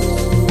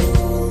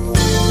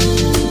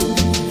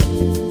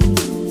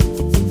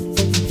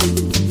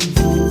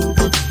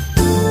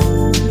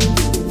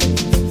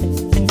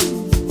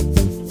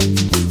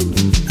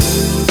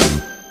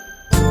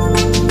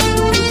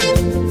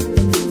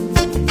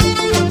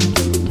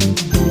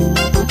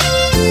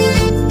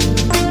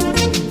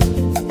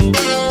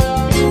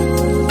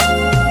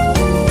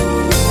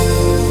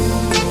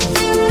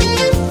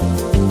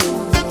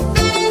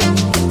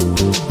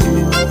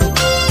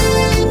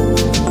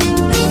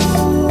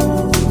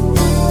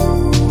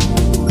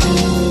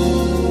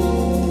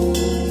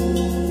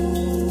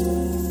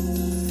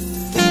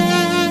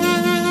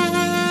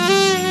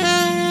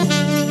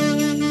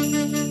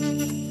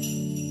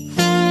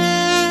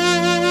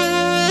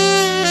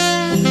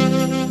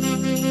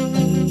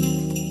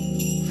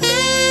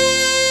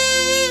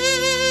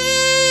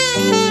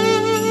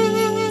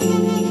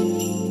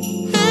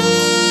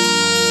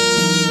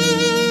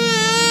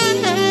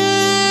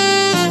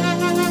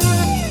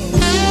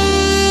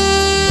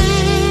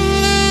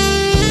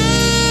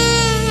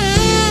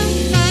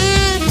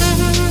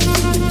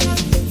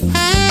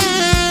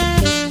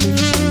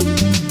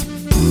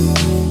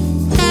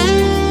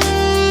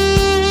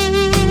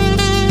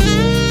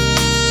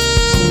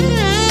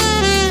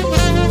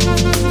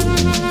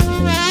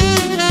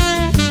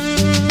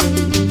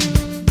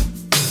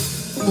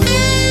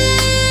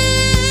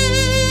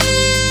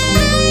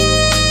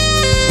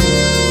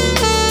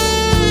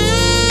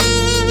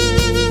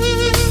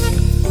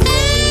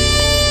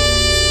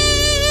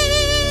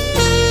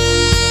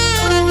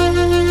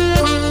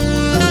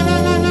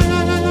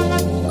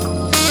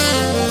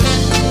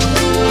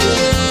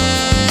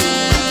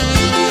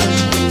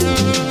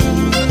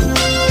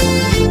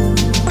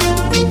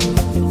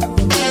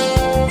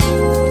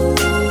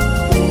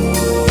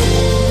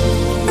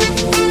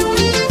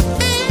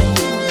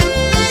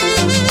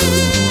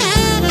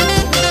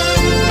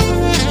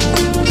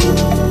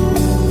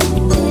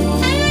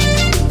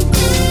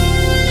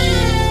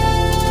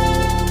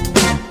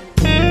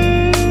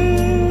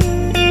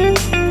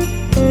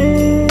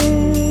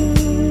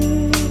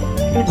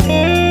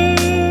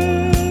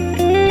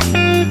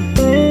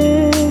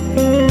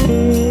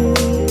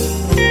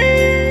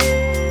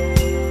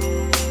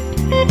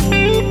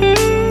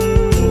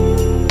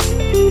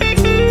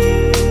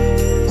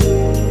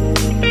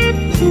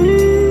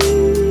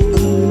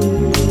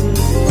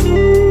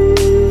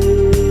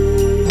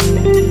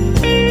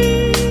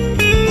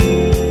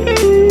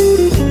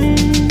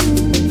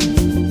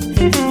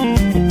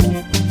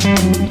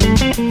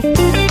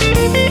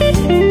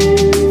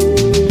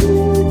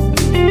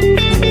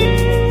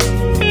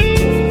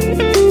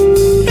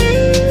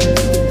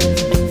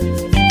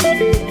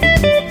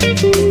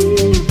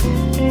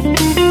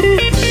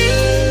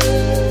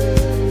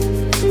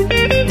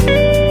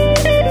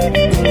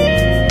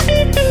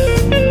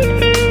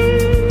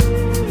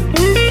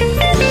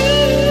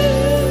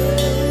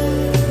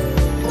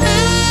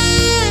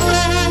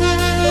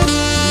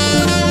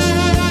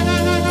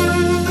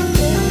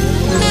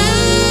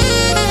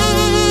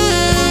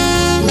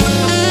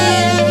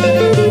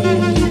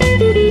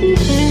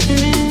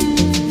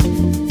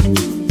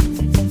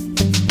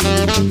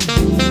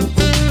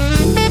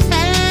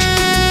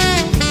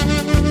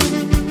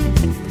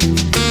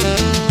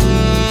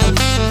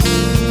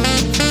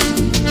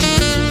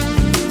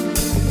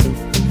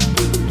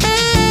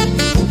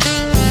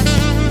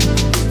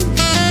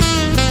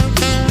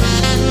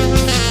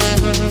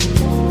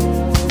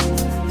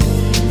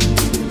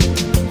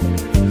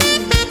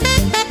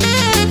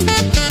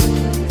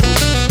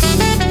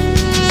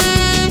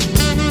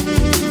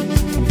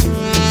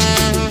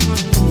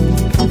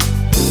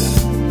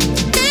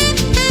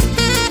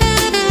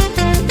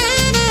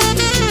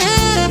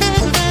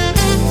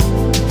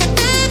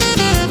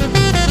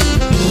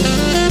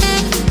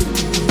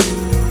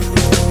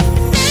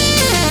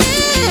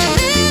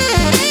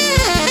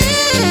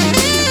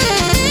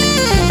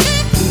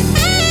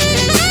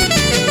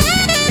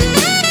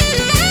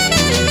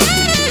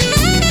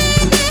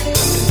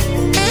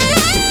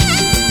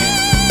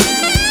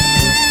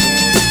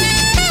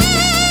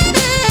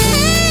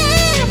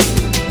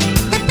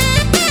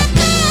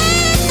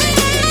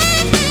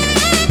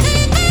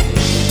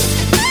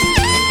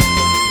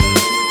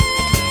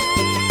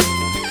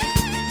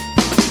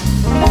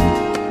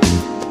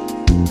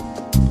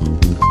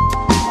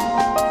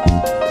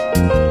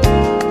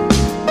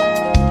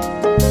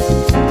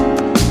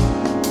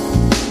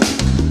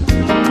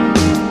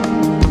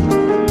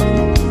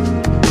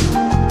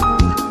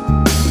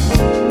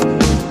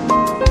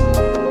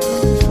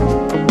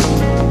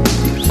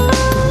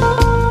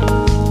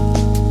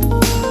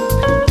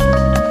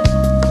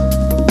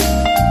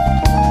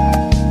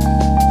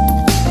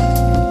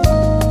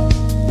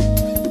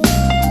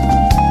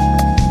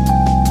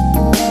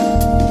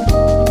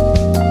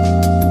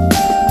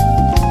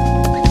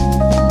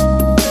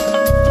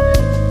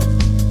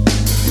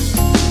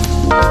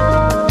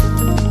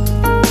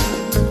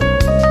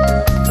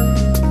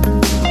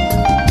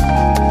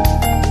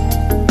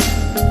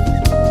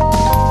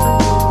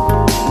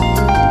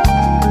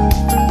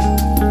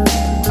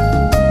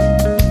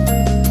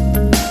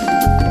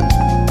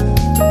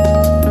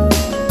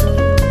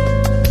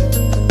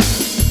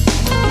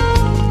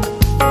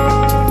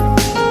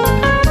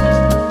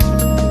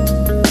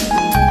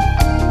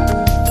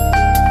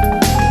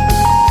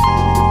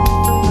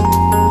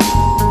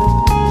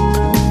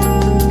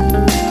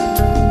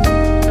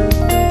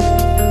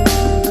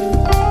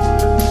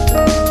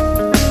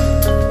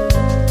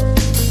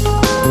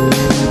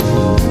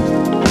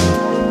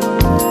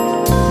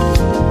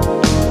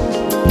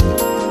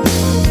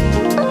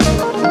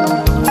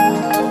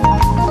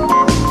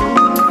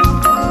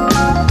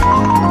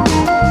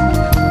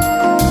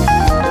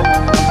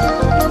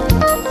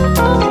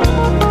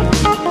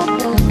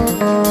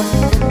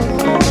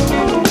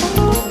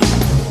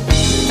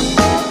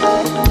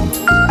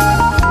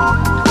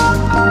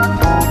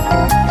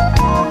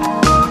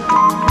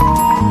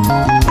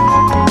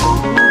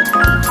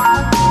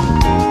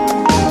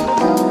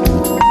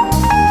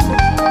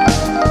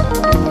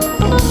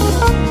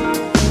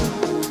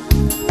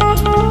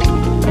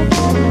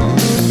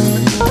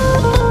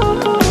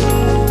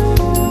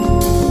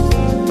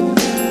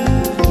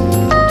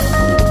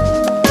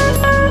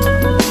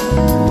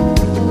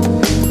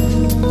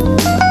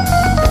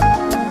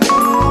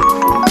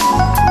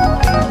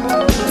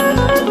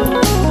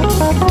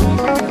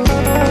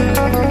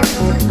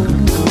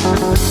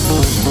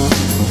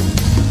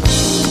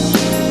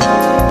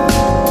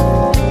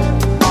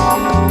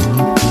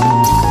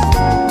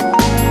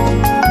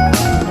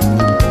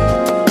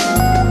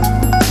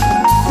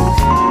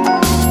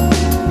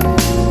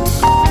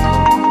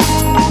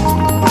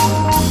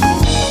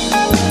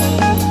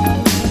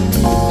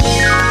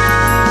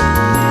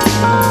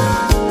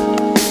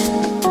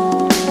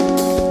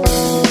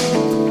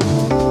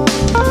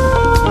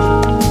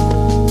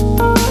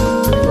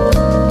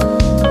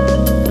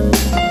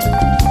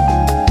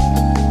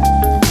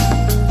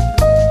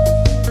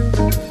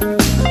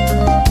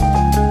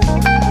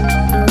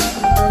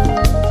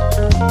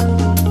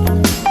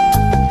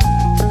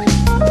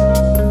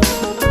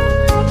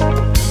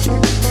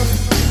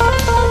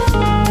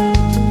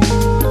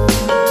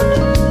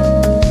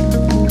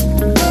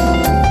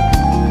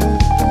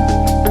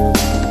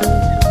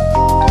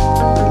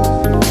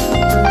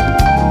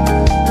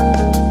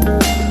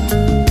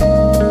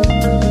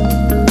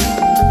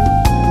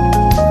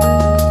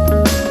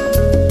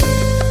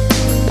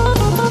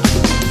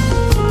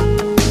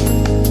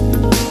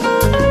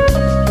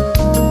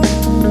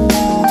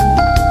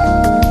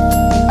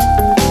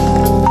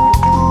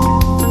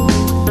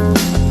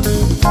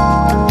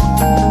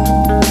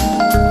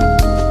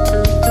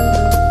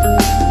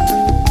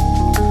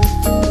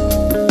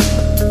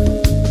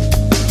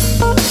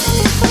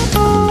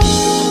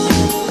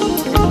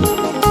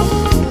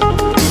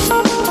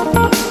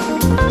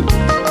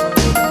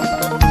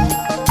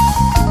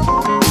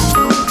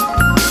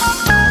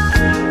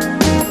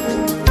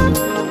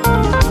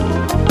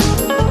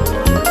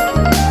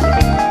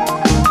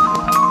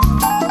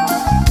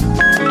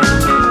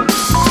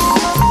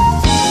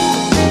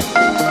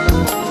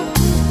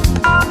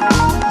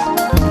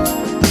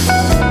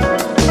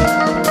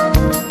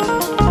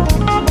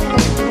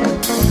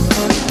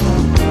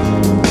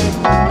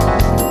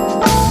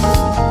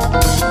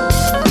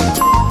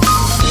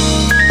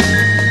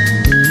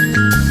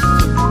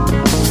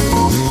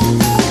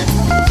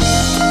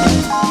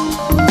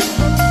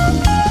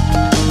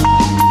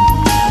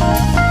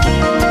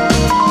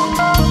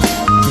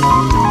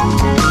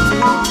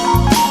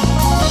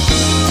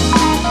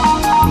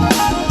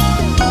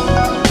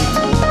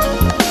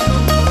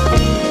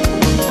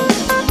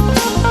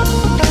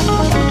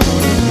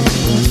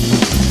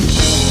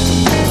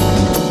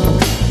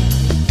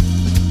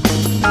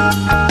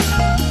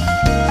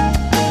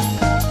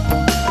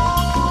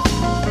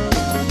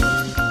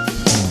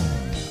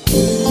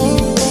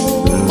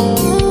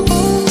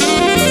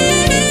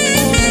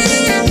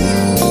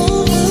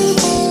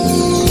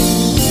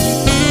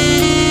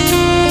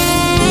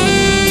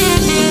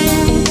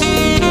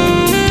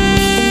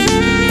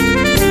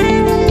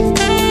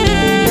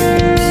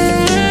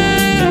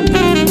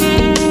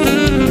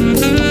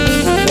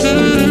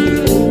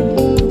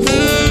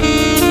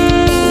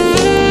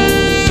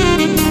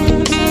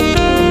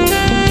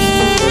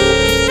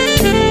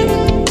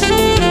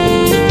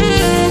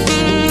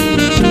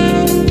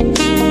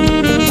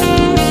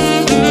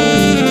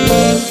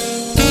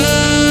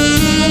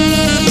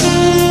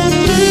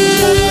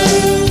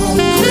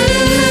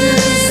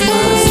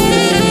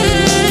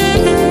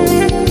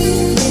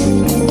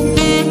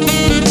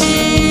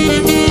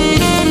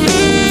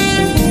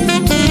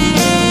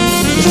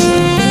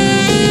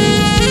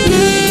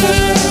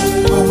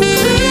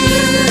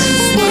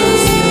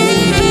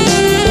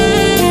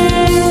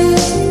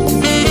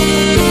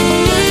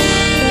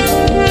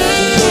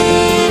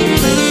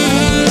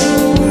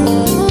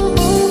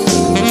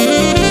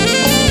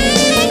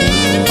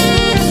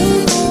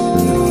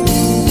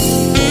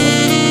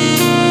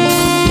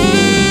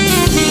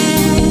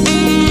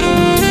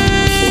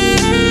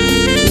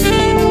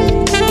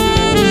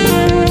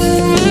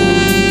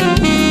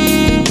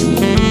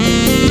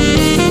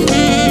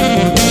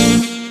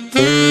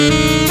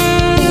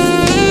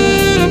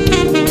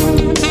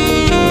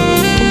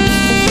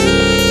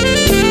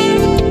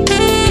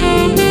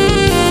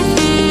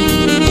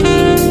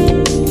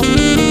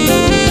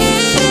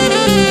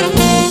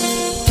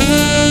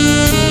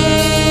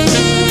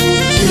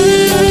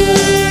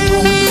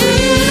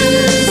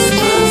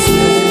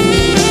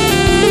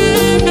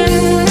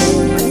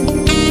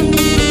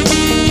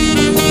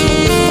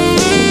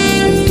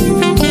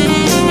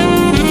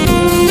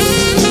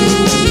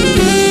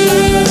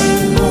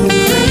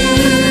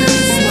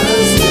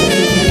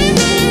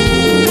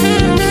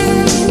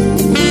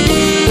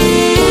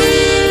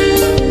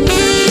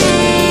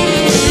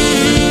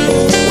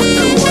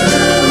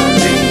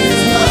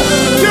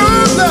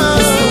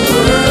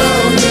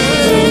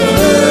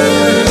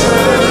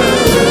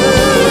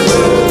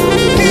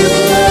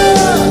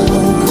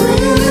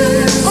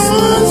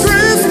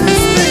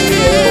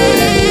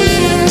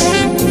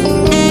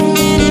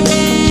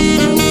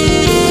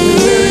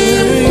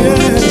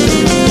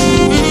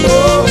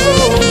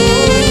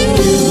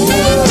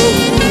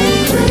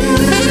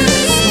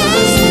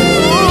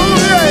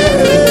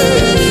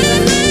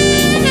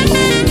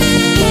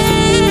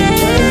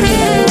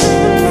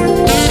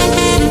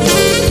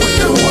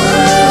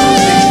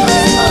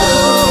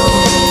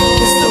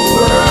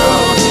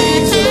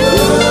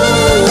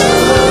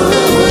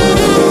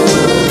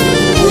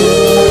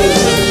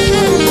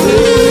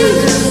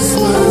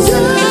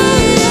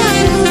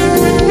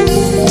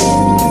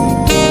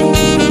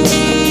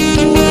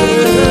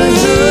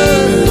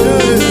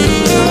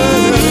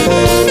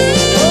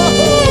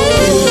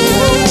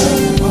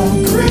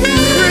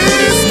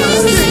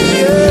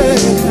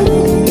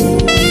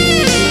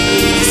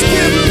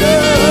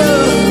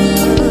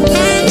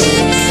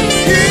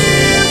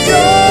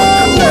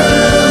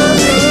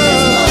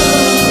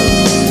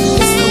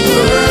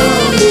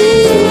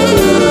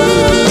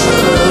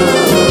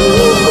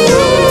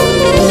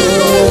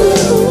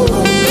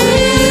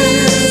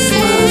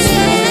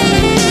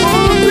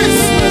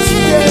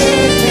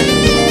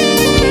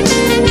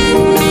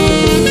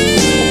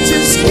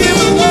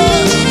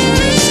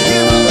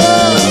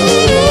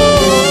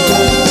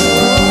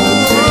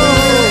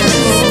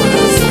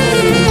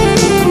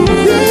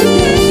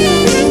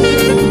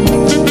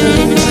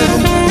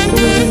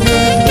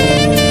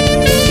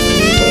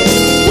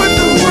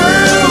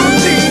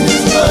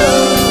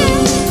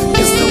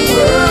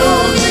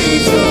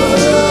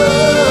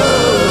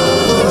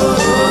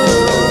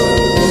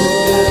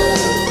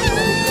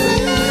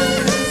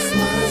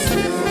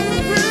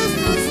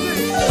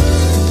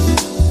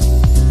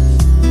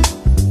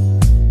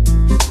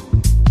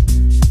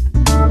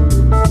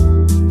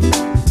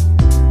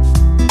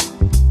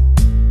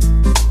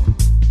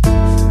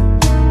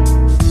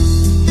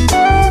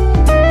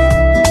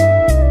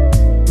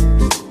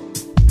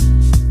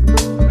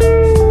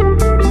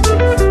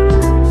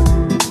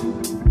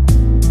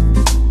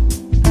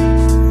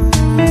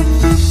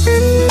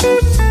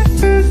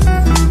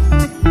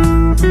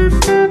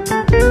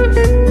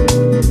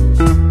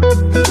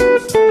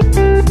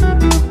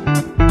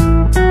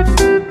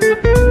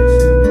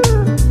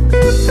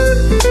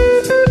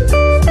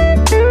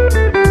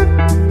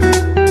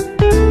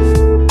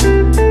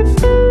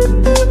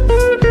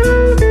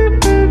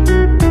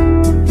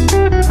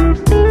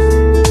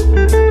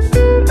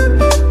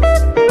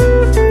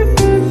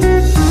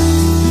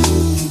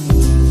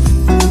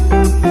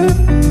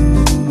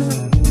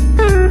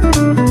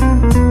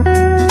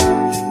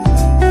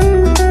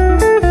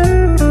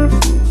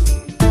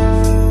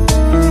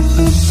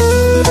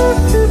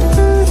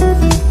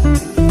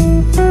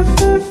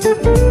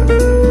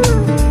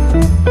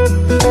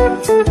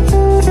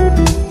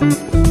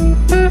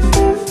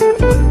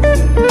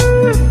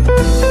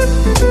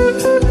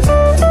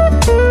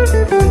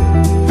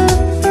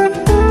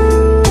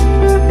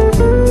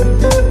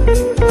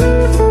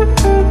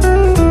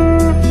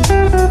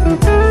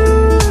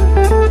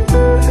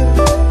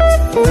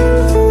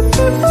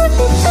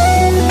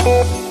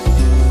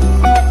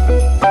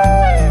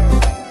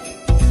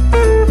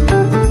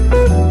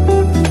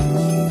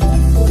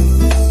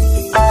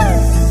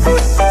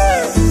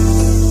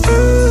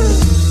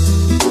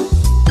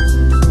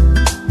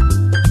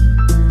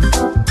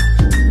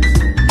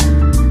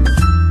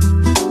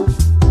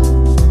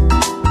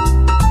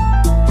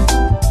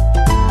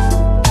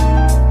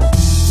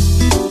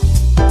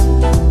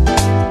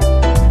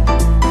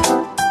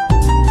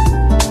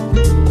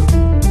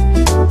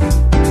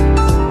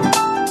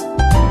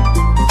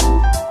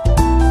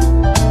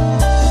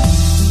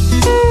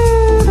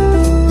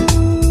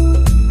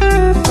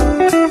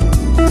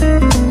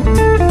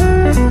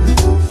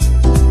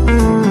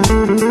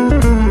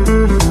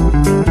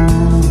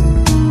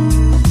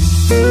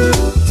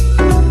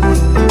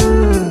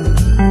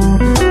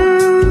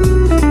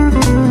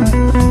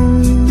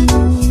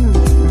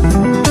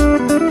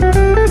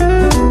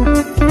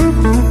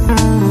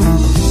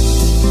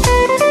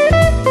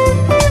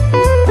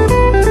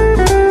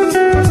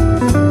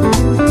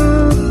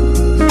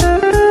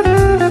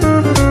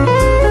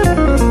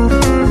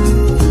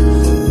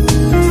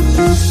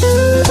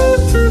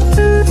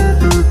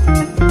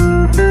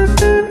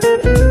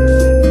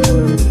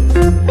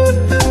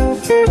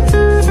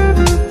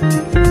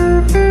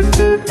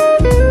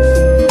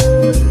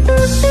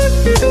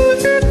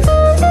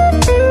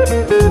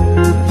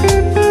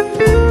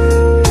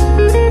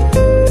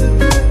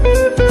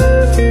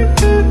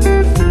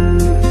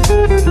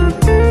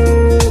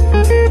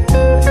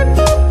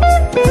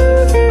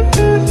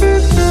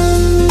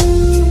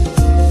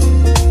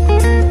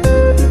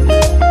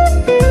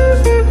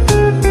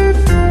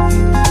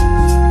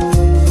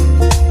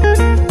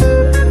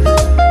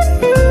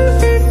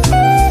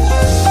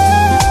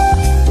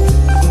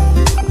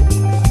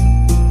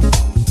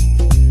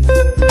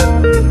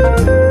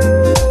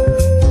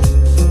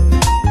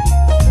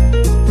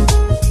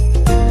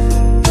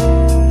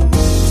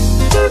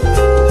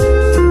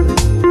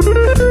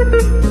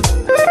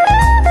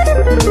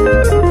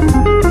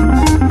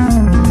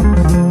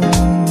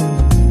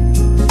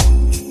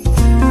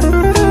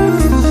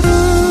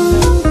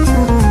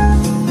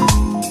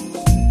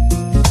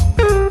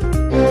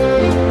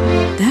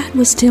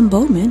 was Tim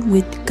Bowman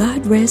with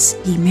God Rest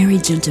Ye Merry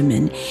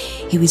Gentlemen.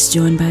 He was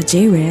joined by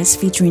J-Raz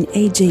featuring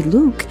AJ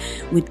Luke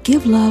with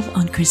Give Love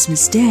on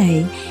Christmas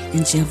Day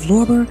and Jeff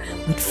Lorber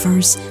with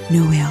First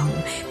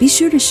Noel. Be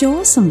sure to show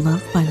us some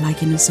love by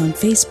liking us on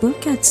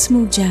Facebook at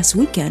Smooth Jazz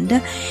Weekend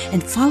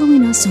and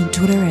following us on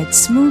Twitter at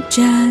Smooth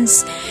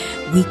Jazz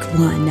Week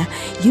 1.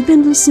 You've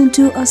been listening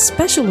to a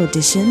special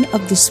edition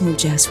of the Smooth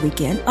Jazz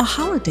Weekend, a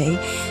holiday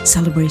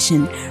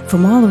celebration.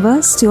 From all of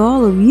us to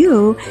all of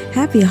you,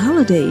 happy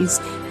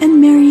holidays and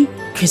Merry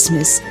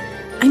Christmas.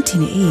 I'm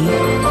Tina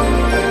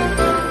E.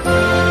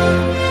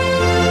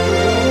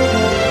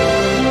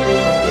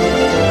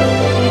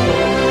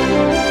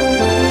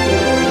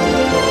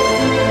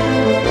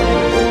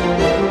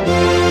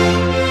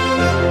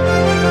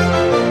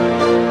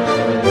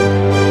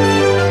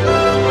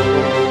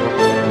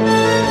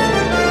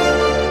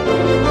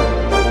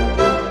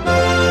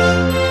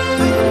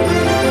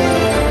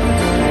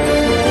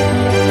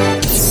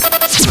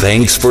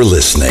 Thanks for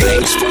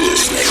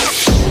listening.